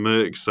plants in the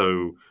mix.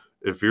 So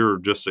if you're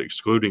just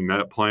excluding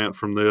that plant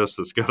from this,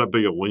 it's got to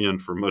be a win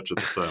for much of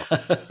the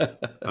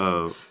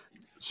South.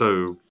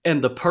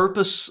 And the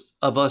purpose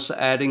of us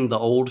adding the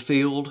old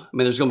field, I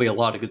mean, there's going to be a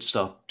lot of good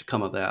stuff to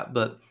come of that.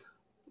 But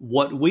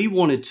what we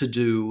wanted to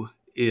do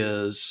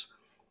is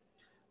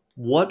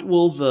what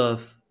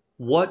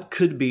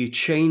could be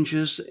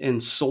changes in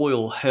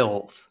soil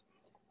health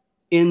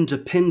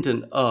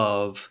independent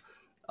of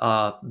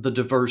the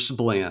diverse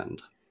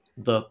blend,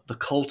 the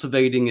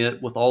cultivating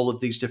it with all of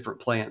these different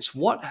plants?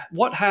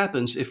 What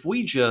happens if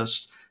we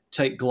just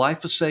take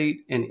glyphosate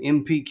and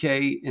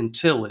NPK and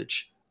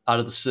tillage out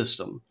of the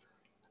system?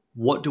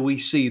 What do we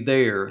see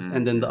there?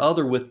 And then the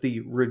other with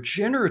the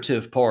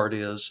regenerative part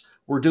is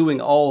we're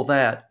doing all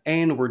that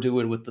and we're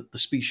doing with the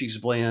species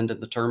blend and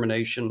the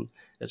termination,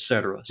 et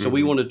cetera. So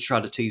we wanted to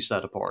try to tease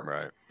that apart.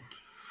 Right.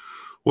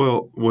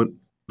 Well, what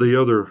the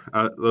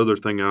other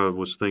thing I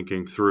was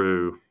thinking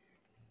through,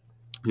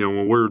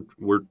 when we're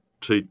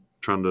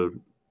trying to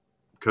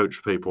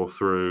coach people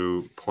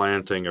through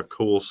planting a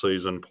cool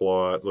season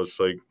plot, let's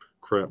say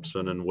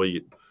crimson and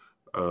wheat,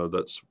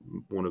 that's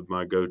one of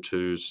my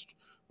go-tos.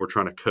 We're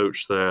trying to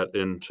coach that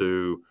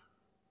into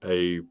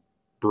a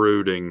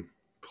brooding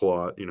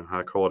plot,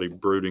 high quality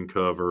brooding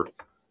cover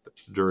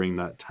during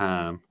that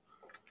time.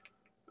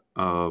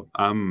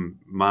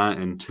 My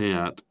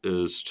intent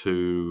is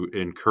to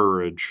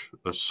encourage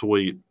a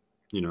sweet,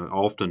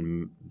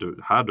 often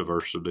high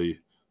diversity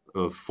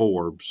of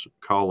forbs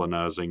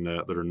colonizing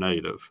that are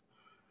native.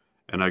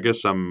 And I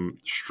guess I'm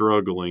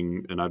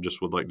struggling, and I just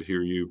would like to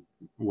hear you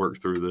work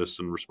through this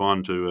and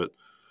respond to it.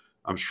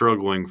 I'm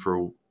struggling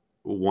for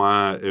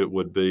why it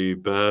would be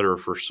better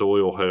for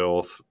soil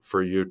health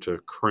for you to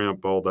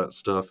crimp all that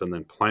stuff and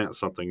then plant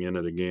something in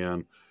it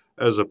again,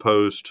 as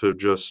opposed to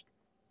just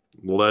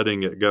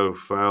letting it go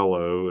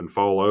fallow and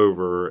fall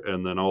over,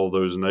 and then all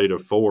those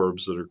native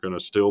forbs that are going to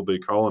still be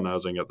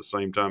colonizing at the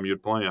same time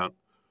you'd plant,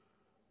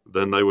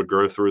 then they would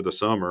grow through the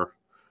summer.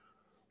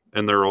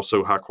 And they're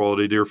also high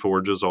quality deer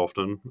forages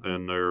often,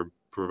 and they're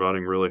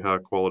providing really high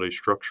quality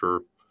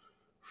structure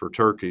for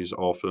turkeys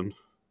often,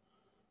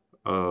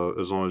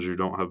 as long as you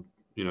don't have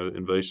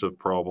invasive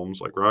problems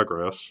like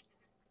ryegrass.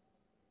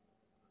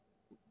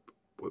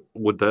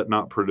 Would that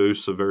not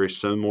produce a very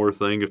similar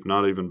thing, if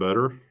not even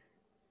better?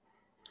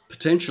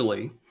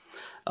 Potentially.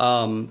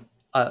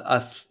 I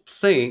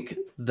think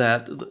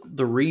that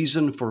the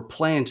reason for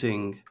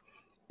planting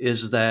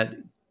is that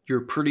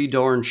you're pretty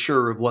darn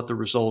sure of what the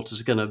result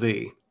is going to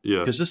be. Yeah.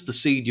 Because it's the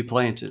seed you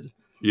planted.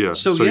 Yeah.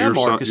 So yeah,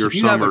 Marcus, if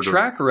you have a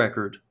track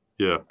record,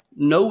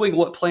 knowing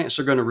what plants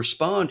are going to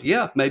respond,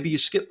 maybe you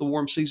skip the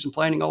warm season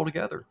planting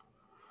altogether.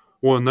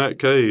 Well, in that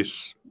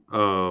case,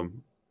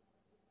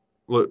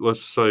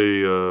 let's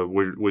say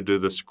we do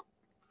this.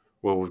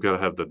 Well, we've got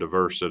to have the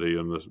diversity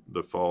in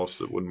the fall,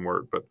 so it wouldn't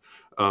work. But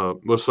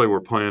let's say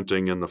we're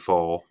planting in the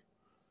fall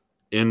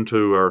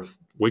into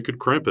we could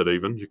crimp it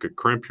even. You could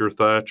crimp your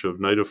thatch of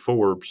native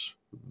forbs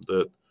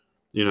that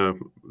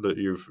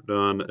you've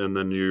done, and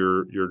then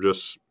you're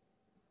just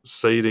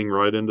seeding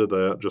right into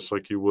that, just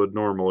like you would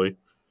normally,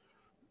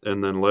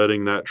 and then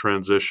letting that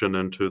transition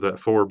into that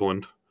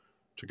forbland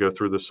to go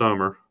through the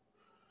summer.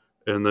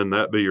 And then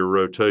that be your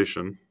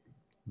rotation.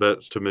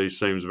 That to me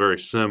seems very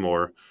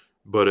similar,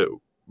 but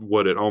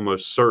what it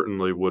almost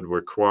certainly would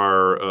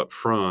require up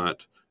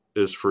front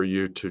is for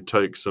you to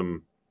take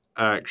some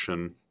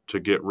action to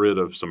get rid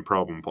of some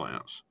problem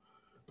plants.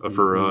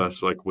 For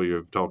us, like we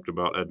have talked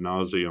about ad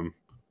nauseum,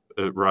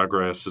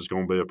 ryegrass is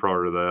going to be a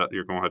part of that.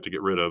 You're going to have to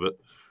get rid of it.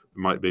 It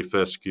might be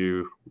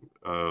fescue,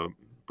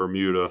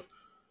 Bermuda.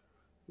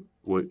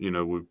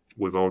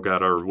 We've all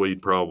got our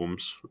weed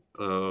problems,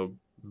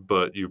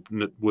 but you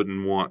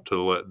wouldn't want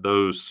to let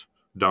those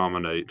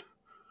dominate.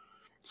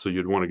 So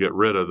you'd want to get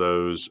rid of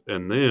those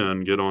and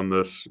then get on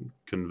this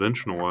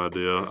conventional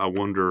idea. I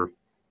wonder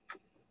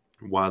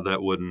why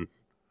that wouldn't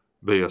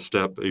be a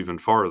step even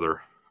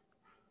farther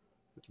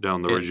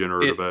down the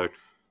regenerative ag.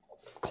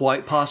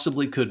 Quite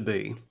possibly could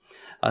be.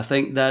 I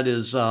think that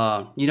is,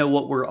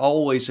 what we're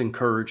always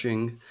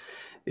encouraging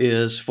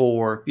is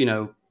for,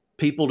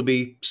 people to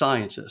be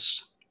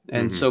scientists.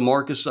 And so,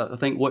 Marcus, I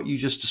think what you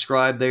just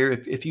described there,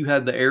 if you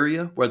had the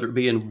area, whether it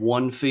be in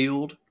one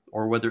field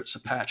or whether it's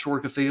a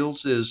patchwork of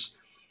fields, is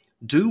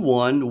do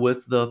one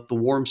with the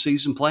warm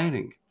season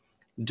planting.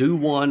 Do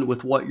one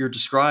with what you're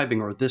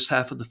describing, or this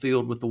half of the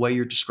field with the way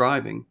you're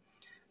describing,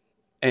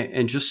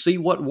 and just see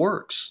what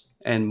works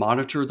and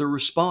monitor the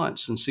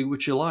response and see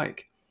what you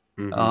like.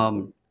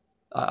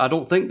 I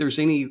don't think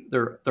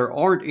there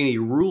aren't any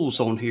rules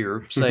on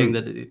here saying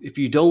that if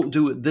you don't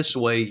do it this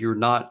way, you're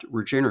not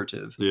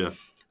regenerative. Yeah.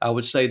 I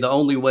would say the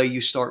only way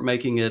you start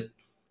making it,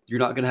 you're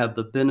not going to have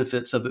the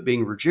benefits of it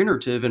being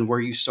regenerative, and where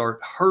you start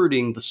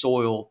hurting the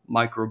soil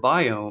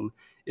microbiome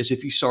is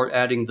if you start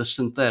adding the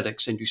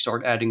synthetics and you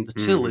start adding the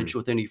tillage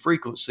with any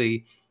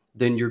frequency.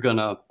 Then you're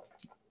gonna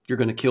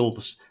kill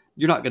this.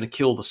 You're not going to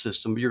kill the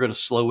system, but you're going to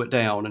slow it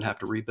down and have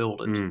to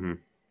rebuild it.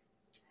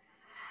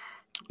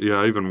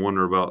 Yeah, I even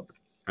wonder about,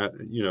 I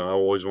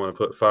always want to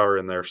put fire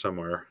in there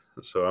somewhere.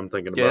 So I'm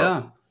thinking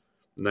about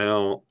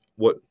now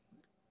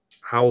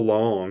how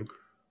long.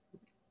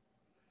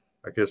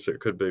 I guess it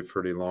could be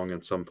pretty long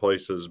in some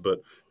places,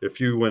 but if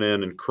you went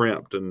in and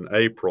crimped in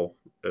April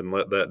and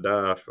let that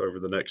die over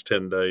the next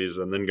 10 days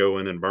and then go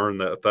in and burn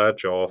that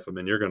thatch off, I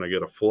mean, you're going to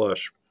get a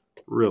flush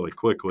really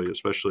quickly,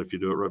 especially if you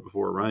do it right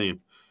before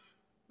rain,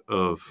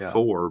 of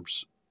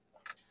forbs.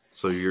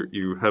 So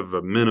you have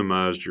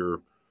minimized your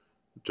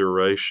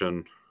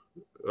duration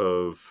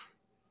of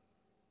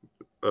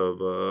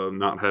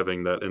not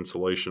having that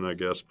insulation, I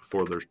guess,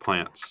 before there's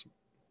plants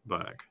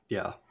back.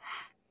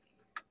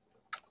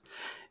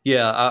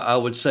 Yeah, I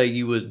would say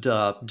you would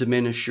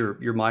diminish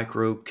your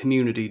microbe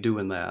community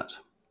doing that,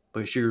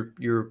 because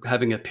you're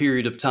having a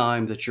period of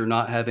time that you're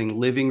not having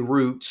living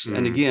roots.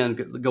 And again,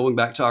 going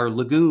back to our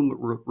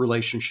legume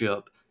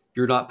relationship,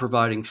 you're not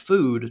providing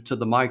food to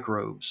the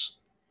microbes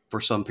for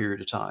some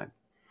period of time.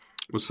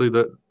 Well, see,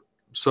 that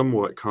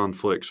somewhat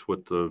conflicts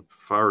with the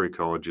fire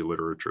ecology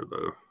literature,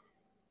 though.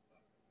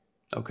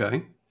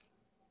 Okay.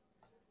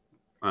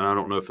 And I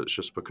don't know if it's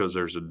just because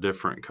there's a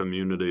different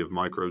community of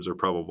microbes. There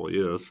probably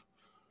is.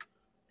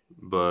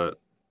 But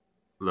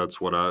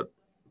that's what I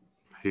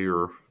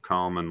hear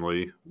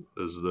commonly,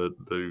 is that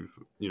the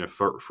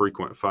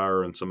frequent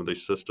fire in some of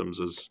these systems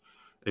is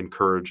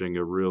encouraging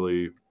a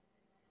really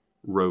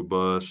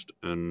robust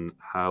and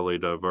highly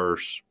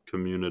diverse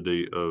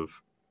community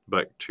of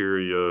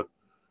bacteria,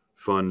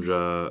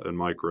 fungi, and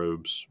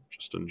microbes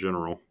just in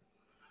general,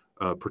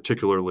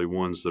 particularly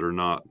ones that are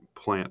not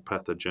plant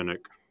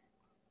pathogenic,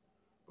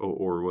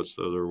 or what's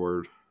the other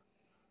word?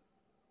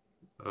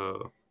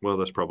 Well,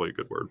 that's probably a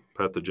good word.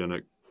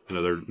 Pathogenic.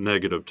 They're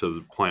negative to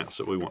the plants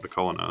that we want to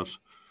colonize.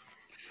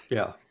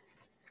 Yeah.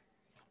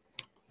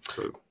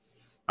 So,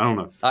 I don't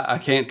know. I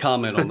can't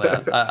comment on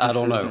that. I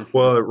don't know.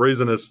 Well, the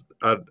reason is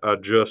I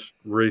just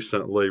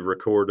recently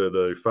recorded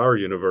a Fire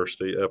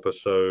University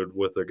episode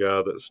with a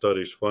guy that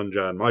studies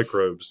fungi and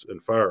microbes in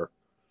fire.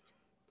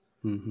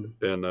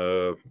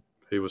 And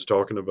he was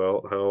talking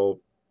about how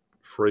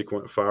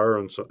frequent fire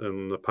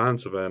in the pine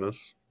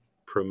savannas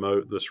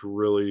promote this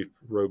really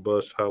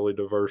robust, highly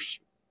diverse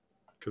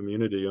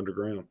community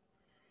underground.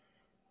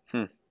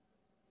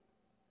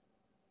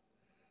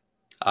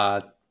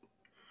 I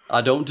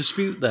don't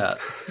dispute that.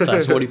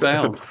 That's what he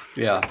found.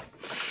 Yeah.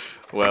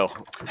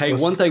 Well, hey,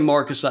 one thing,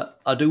 Marcus,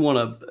 I do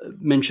want to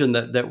mention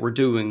that we're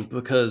doing,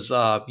 because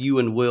you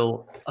and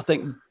Will, I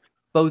think,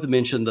 both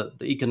mentioned the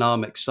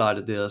economic side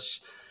of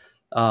this.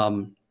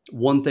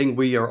 One thing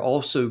we are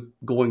also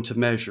going to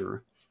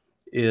measure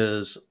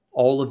is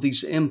all of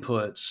these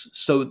inputs.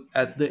 So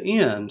at the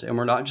end, and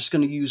we're not just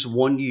going to use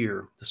 1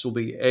 year, this will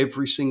be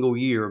every single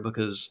year,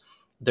 because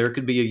there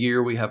could be a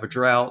year we have a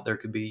drought. There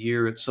could be a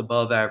year it's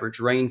above average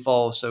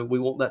rainfall. So we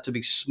want that to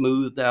be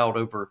smoothed out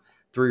over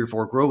 3 or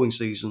 4 growing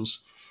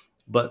seasons.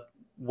 But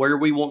where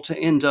we want to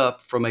end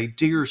up from a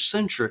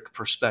deer-centric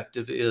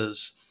perspective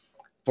is,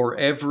 for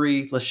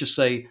every, let's just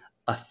say,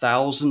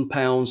 1,000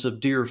 pounds of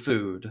deer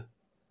food,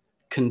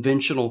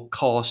 conventional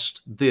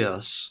cost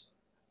this,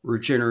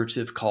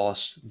 regenerative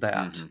cost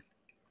that.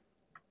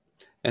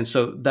 And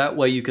so that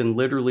way you can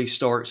literally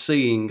start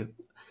seeing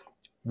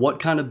what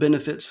kind of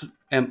benefits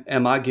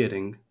am I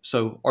getting.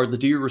 So are the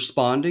deer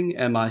responding?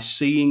 Am I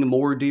seeing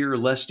more deer or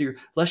less deer?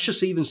 Let's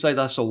just even say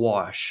that's a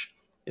wash.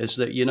 Is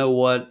that, you know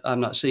what,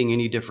 I'm not seeing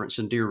any difference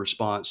in deer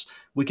response.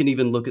 We can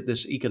even look at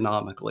this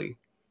economically.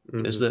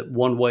 Is that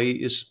one way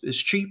is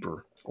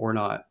cheaper or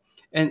not?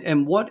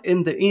 And what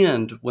in the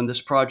end, when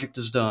this project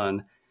is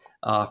done,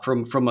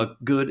 from a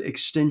good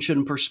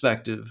extension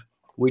perspective,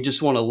 we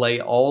just want to lay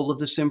all of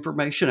this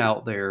information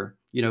out there,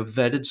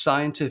 vetted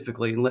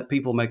scientifically, and let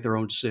people make their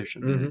own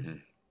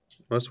decision.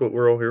 That's what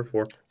we're all here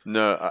for.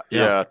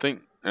 I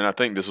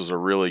think this was a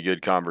really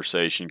good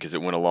conversation, because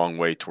it went a long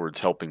way towards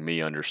helping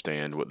me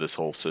understand what this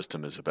whole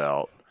system is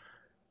about.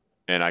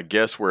 And I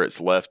guess where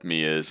it's left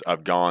me is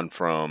I've gone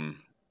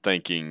from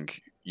thinking,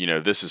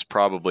 this is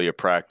probably a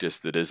practice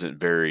that isn't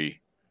very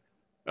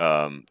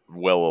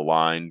well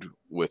aligned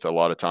with a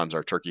lot of times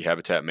our turkey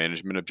habitat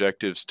management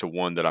objectives to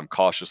one that I'm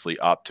cautiously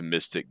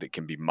optimistic that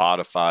can be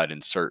modified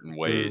in certain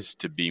ways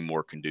to be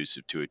more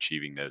conducive to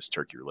achieving those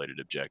turkey-related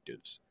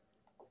objectives.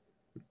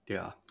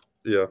 Yeah.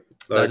 Yeah,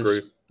 I agree.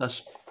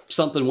 That's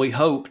something we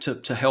hope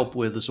to help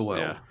with as well.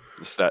 Yeah.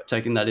 It's that,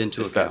 taking that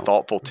into it's account. that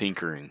thoughtful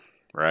tinkering,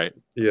 right?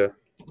 Yeah.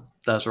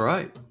 That's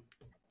right.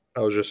 I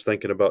was just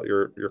thinking about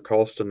your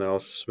cost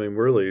analysis. I mean,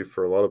 really,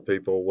 for a lot of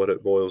people, what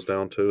it boils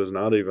down to is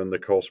not even the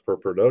cost per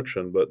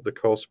production, but the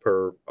cost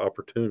per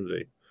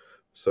opportunity.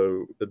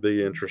 So it'd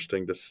be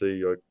interesting to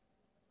see,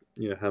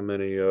 how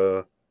many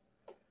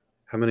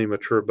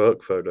mature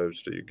buck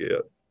photos do you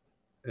get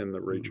in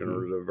the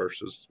regenerative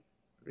versus,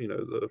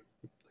 the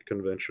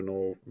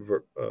conventional,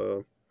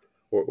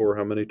 or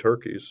how many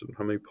turkeys and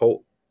how many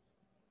poult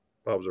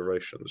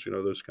observations,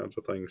 those kinds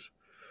of things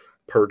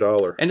per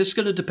dollar. And it's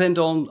going to depend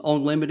on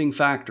limiting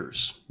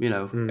factors.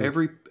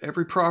 Every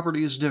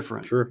property is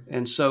different. Sure.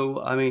 And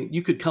so, I mean,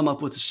 you could come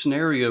up with a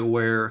scenario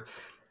where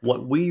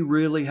what we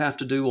really have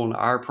to do on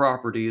our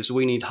property is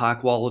we need high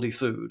quality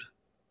food.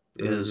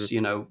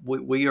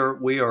 We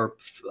are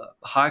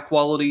high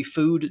quality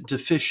food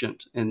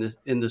deficient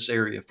in this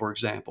area, for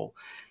example.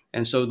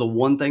 And so the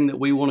one thing that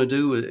we want to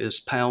do is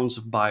pounds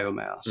of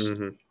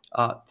biomass.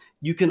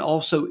 You can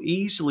also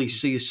easily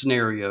see a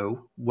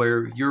scenario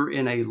where you're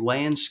in a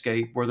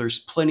landscape where there's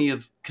plenty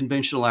of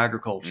conventional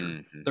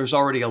agriculture. There's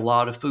already a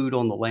lot of food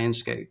on the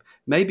landscape.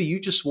 Maybe you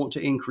just want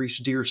to increase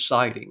deer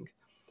sighting.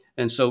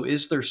 And so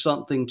is there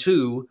something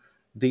to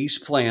these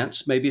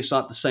plants? Maybe it's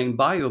not the same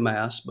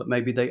biomass, but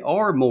maybe they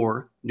are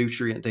more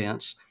nutrient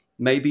dense.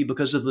 Maybe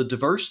because of the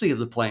diversity of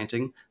the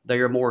planting, they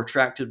are more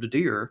attractive to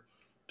deer.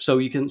 So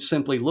you can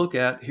simply look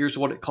at, here's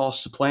what it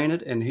costs to plant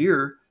it, and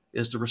here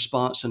is the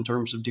response in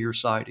terms of deer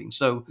sighting.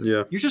 So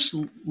you're just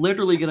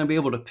literally going to be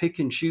able to pick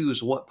and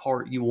choose what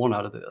part you want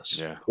out of this.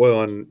 Yeah.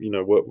 Well, and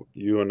what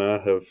you and I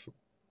have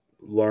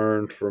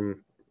learned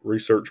from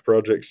research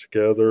projects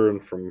together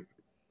and from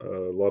a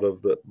lot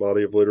of the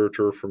body of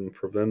literature from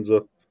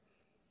Provenza,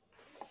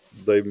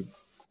 you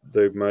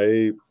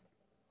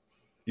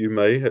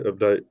may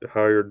have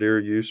higher deer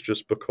use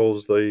just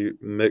because they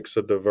mix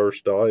a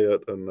diverse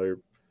diet and they're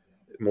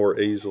more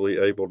easily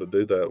able to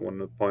do that when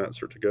the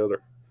plants are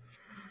together.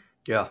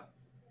 Yeah.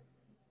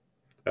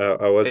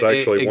 I was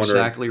actually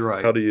exactly wondering,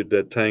 right. How do you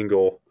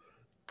detangle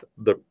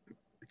the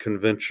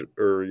convention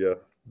or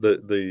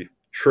the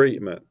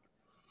treatment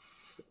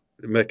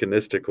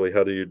mechanistically?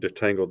 How do you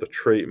detangle the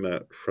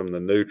treatment from the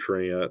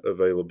nutrient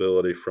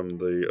availability from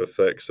the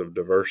effects of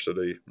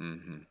diversity?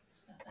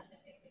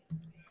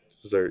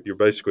 So you're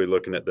basically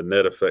looking at the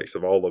net effects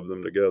of all of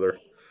them together.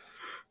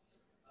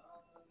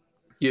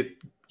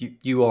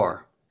 You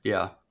are,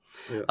 yeah.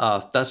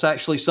 That's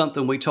actually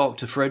something we talked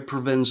to Fred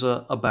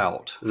Provenza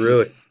about.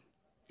 Really?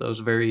 Those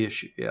very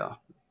issues, yeah.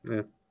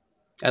 Yeah.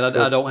 And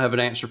I don't have an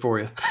answer for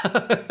you.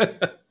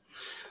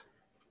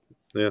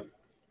 Yeah,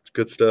 it's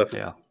good stuff.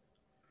 Yeah.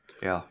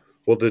 Yeah.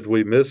 Well, did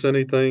we miss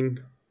anything?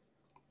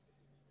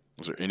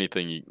 Was there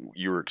anything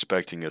you were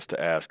expecting us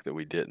to ask that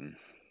we didn't?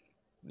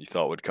 You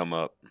thought would come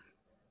up?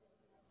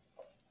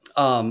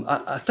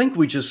 I think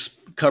we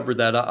just covered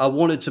that. I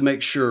wanted to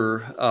make sure,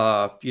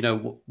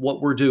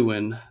 what we're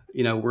doing,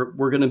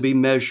 we're going to be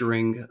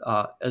measuring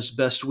as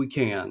best we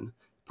can.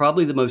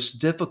 Probably the most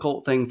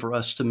difficult thing for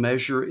us to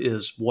measure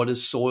is what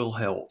is soil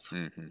health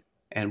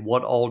and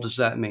what all does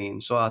that mean.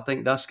 So I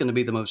think that's going to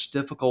be the most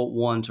difficult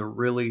one to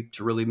really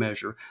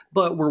measure.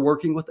 But we're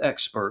working with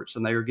experts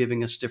and they are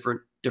giving us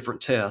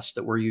different tests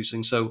that we're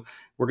using. So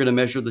we're going to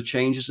measure the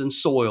changes in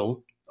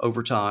soil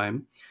over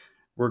time.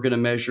 We're going to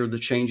measure the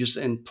changes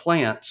in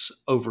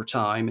plants over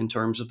time in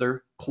terms of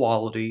their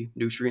quality,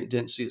 nutrient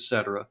density, et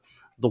cetera.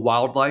 The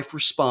wildlife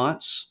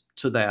response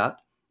to that,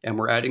 and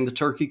we're adding the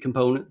turkey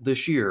component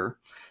this year.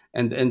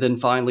 And then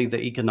finally,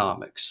 the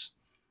economics.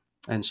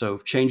 And so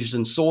changes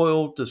in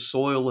soil, does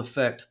soil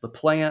affect the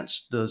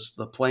plants? Does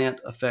the plant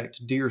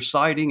affect deer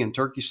sighting and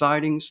turkey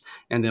sightings?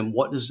 And then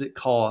what does it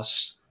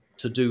cost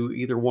to do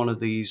either one of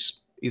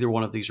these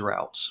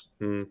routes?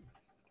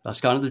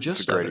 That's kind of the gist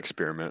of it. It's a great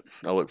experiment.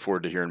 I look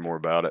forward to hearing more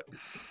about it.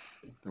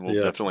 And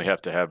we'll definitely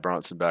have to have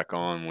Bronson back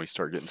on when we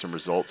start getting some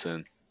results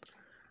in.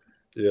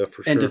 Yeah,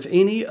 for sure. And if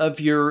any of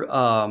your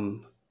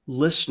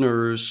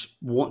listeners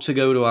want to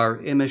go to our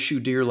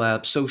MSU Deer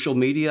Lab social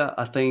media,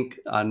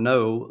 I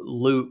know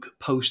Luke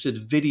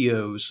posted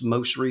videos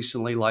most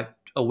recently, like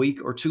a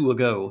week or two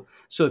ago.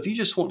 So if you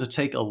just want to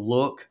take a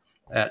look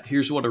at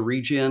here's what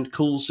a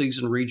cool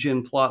season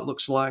regen plot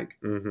looks like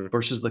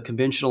versus the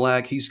conventional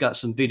ag, he's got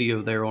some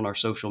video there on our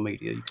social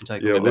media. You can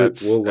take a look.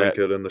 We'll link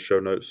it in the show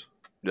notes.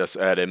 Just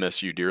at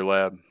MSU Deer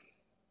Lab.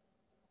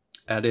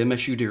 At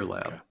MSU Deer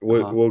Lab. Okay.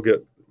 We'll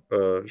get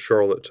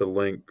Charlotte to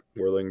link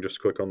where they can just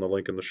click on the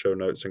link in the show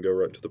notes and go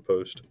right to the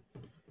post.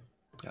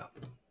 Yeah.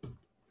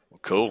 Well,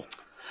 cool.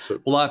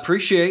 Well, I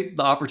appreciate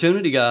the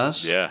opportunity,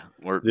 guys. Yeah.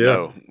 Thank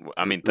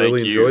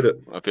really you. Enjoyed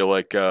it. I feel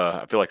like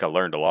I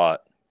learned a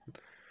lot.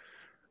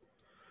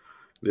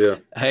 Yeah.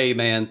 Hey,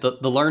 man,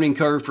 the learning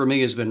curve for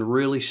me has been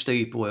really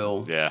steep,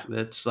 Will. Yeah.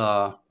 It's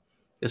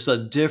It's a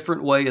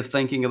different way of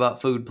thinking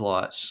about food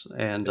plots.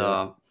 And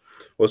well,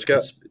 it's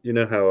got, you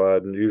know how I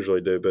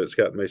usually do, but it's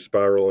got me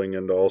spiraling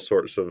into all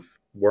sorts of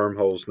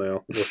wormholes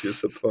now. Look,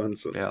 it's a pun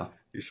since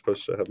you're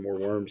supposed to have more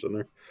worms in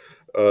there.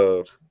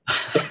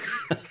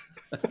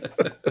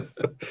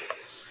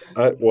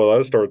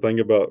 I started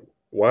thinking about,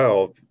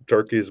 wow,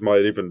 turkeys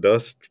might even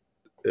dust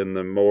in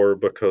them more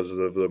because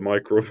of the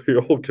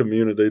microbial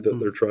community that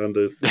they're trying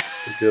to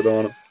get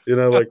on it. You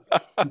know, like,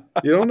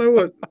 you don't know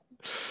what,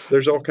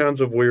 there's all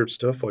kinds of weird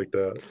stuff like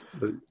that.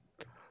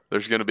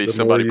 There's going to be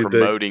somebody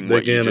promoting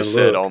what you just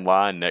said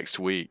online next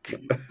week.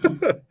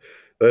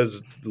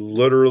 That's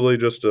literally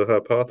just a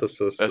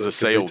hypothesis. They're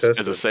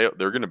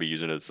going to be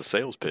using it as a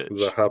sales pitch.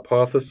 It's a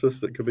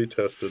hypothesis that could be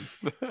tested.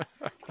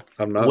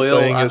 I'm not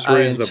saying it's reasonable.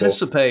 I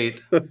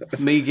anticipate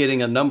me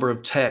getting a number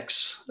of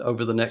texts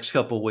over the next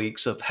couple of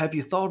weeks of, have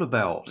you thought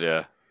about?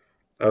 Yeah.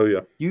 Oh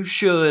yeah. You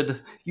should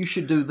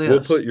do this.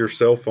 We'll put your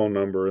cell phone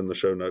number in the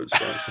show notes,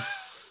 Bronson.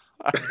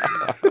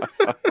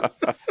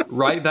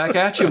 Right back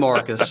at you,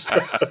 Marcus.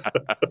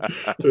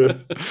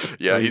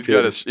 Yeah,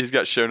 he's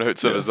got show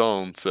notes of his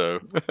own, so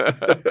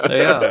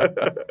yeah,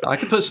 I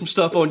can put some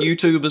stuff on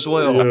YouTube as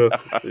well.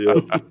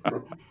 Yeah.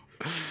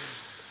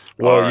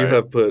 Well, you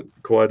have put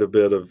quite a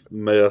bit of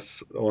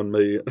mess on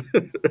me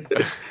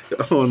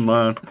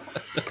online.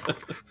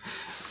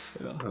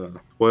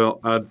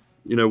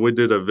 We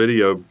did a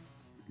video,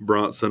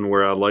 Bronson,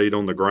 where I laid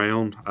on the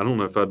ground. I don't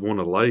know if I'd want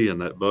to lay in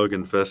that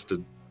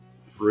bug-infested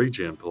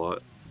regen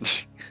plot.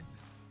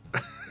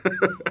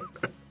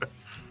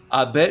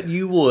 I bet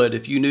you would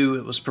if you knew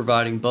it was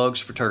providing bugs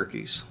for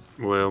turkeys.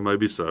 Well,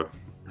 maybe so.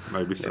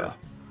 Yeah.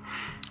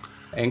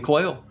 And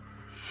quail.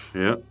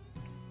 Yeah.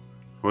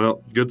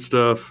 Well, good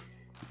stuff.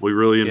 We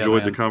really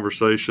enjoyed the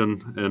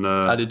conversation, and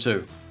I did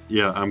too.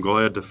 Yeah, I'm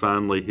glad to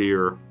finally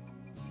hear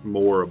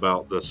more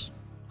about this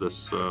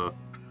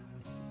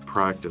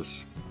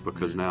practice,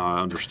 because now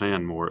I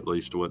understand more, at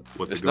least what the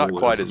goal is. It's not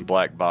quite as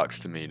black box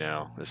to me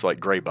now. It's like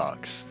gray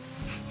box.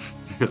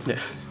 Yeah.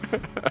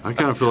 I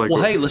kind of feel like,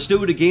 well, hey, let's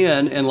do it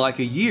again in like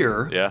a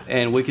year,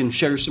 and we can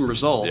share some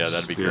results. Yeah,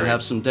 that'd be great. And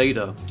have some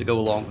data to go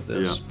along with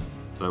this. Yeah,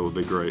 that would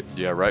be great.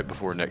 Yeah, right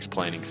before next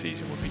planting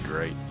season would be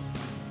great.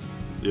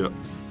 Yep.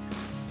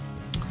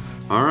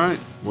 All right.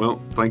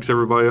 Well, thanks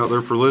everybody out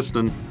there for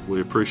listening. We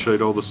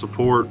appreciate all the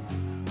support.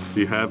 If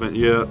you haven't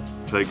yet,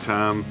 take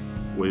time.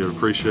 We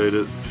appreciate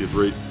it. If you'd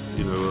rate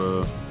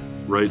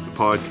the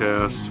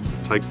podcast,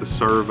 take the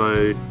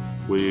survey.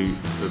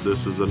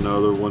 This is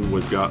another one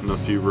we've gotten a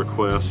few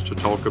requests to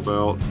talk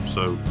about,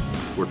 so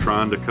we're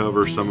trying to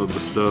cover some of the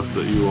stuff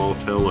that you all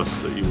tell us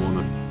that you want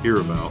to hear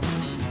about.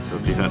 So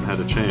if you hadn't had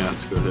a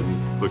chance, go ahead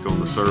and click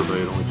on the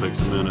survey. It only takes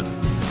a minute,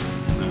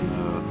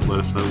 and let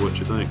us know what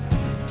you think.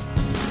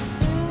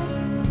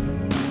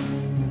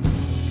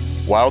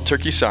 Wild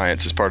Turkey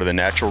Science is part of the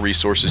Natural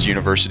Resources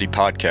University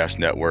podcast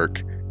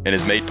network and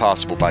is made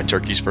possible by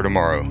Turkeys for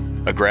Tomorrow,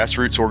 a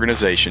grassroots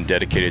organization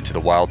dedicated to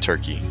the wild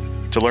turkey.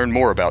 To learn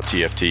more about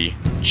TFT,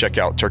 check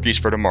out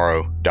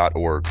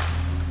turkeysfortomorrow.org.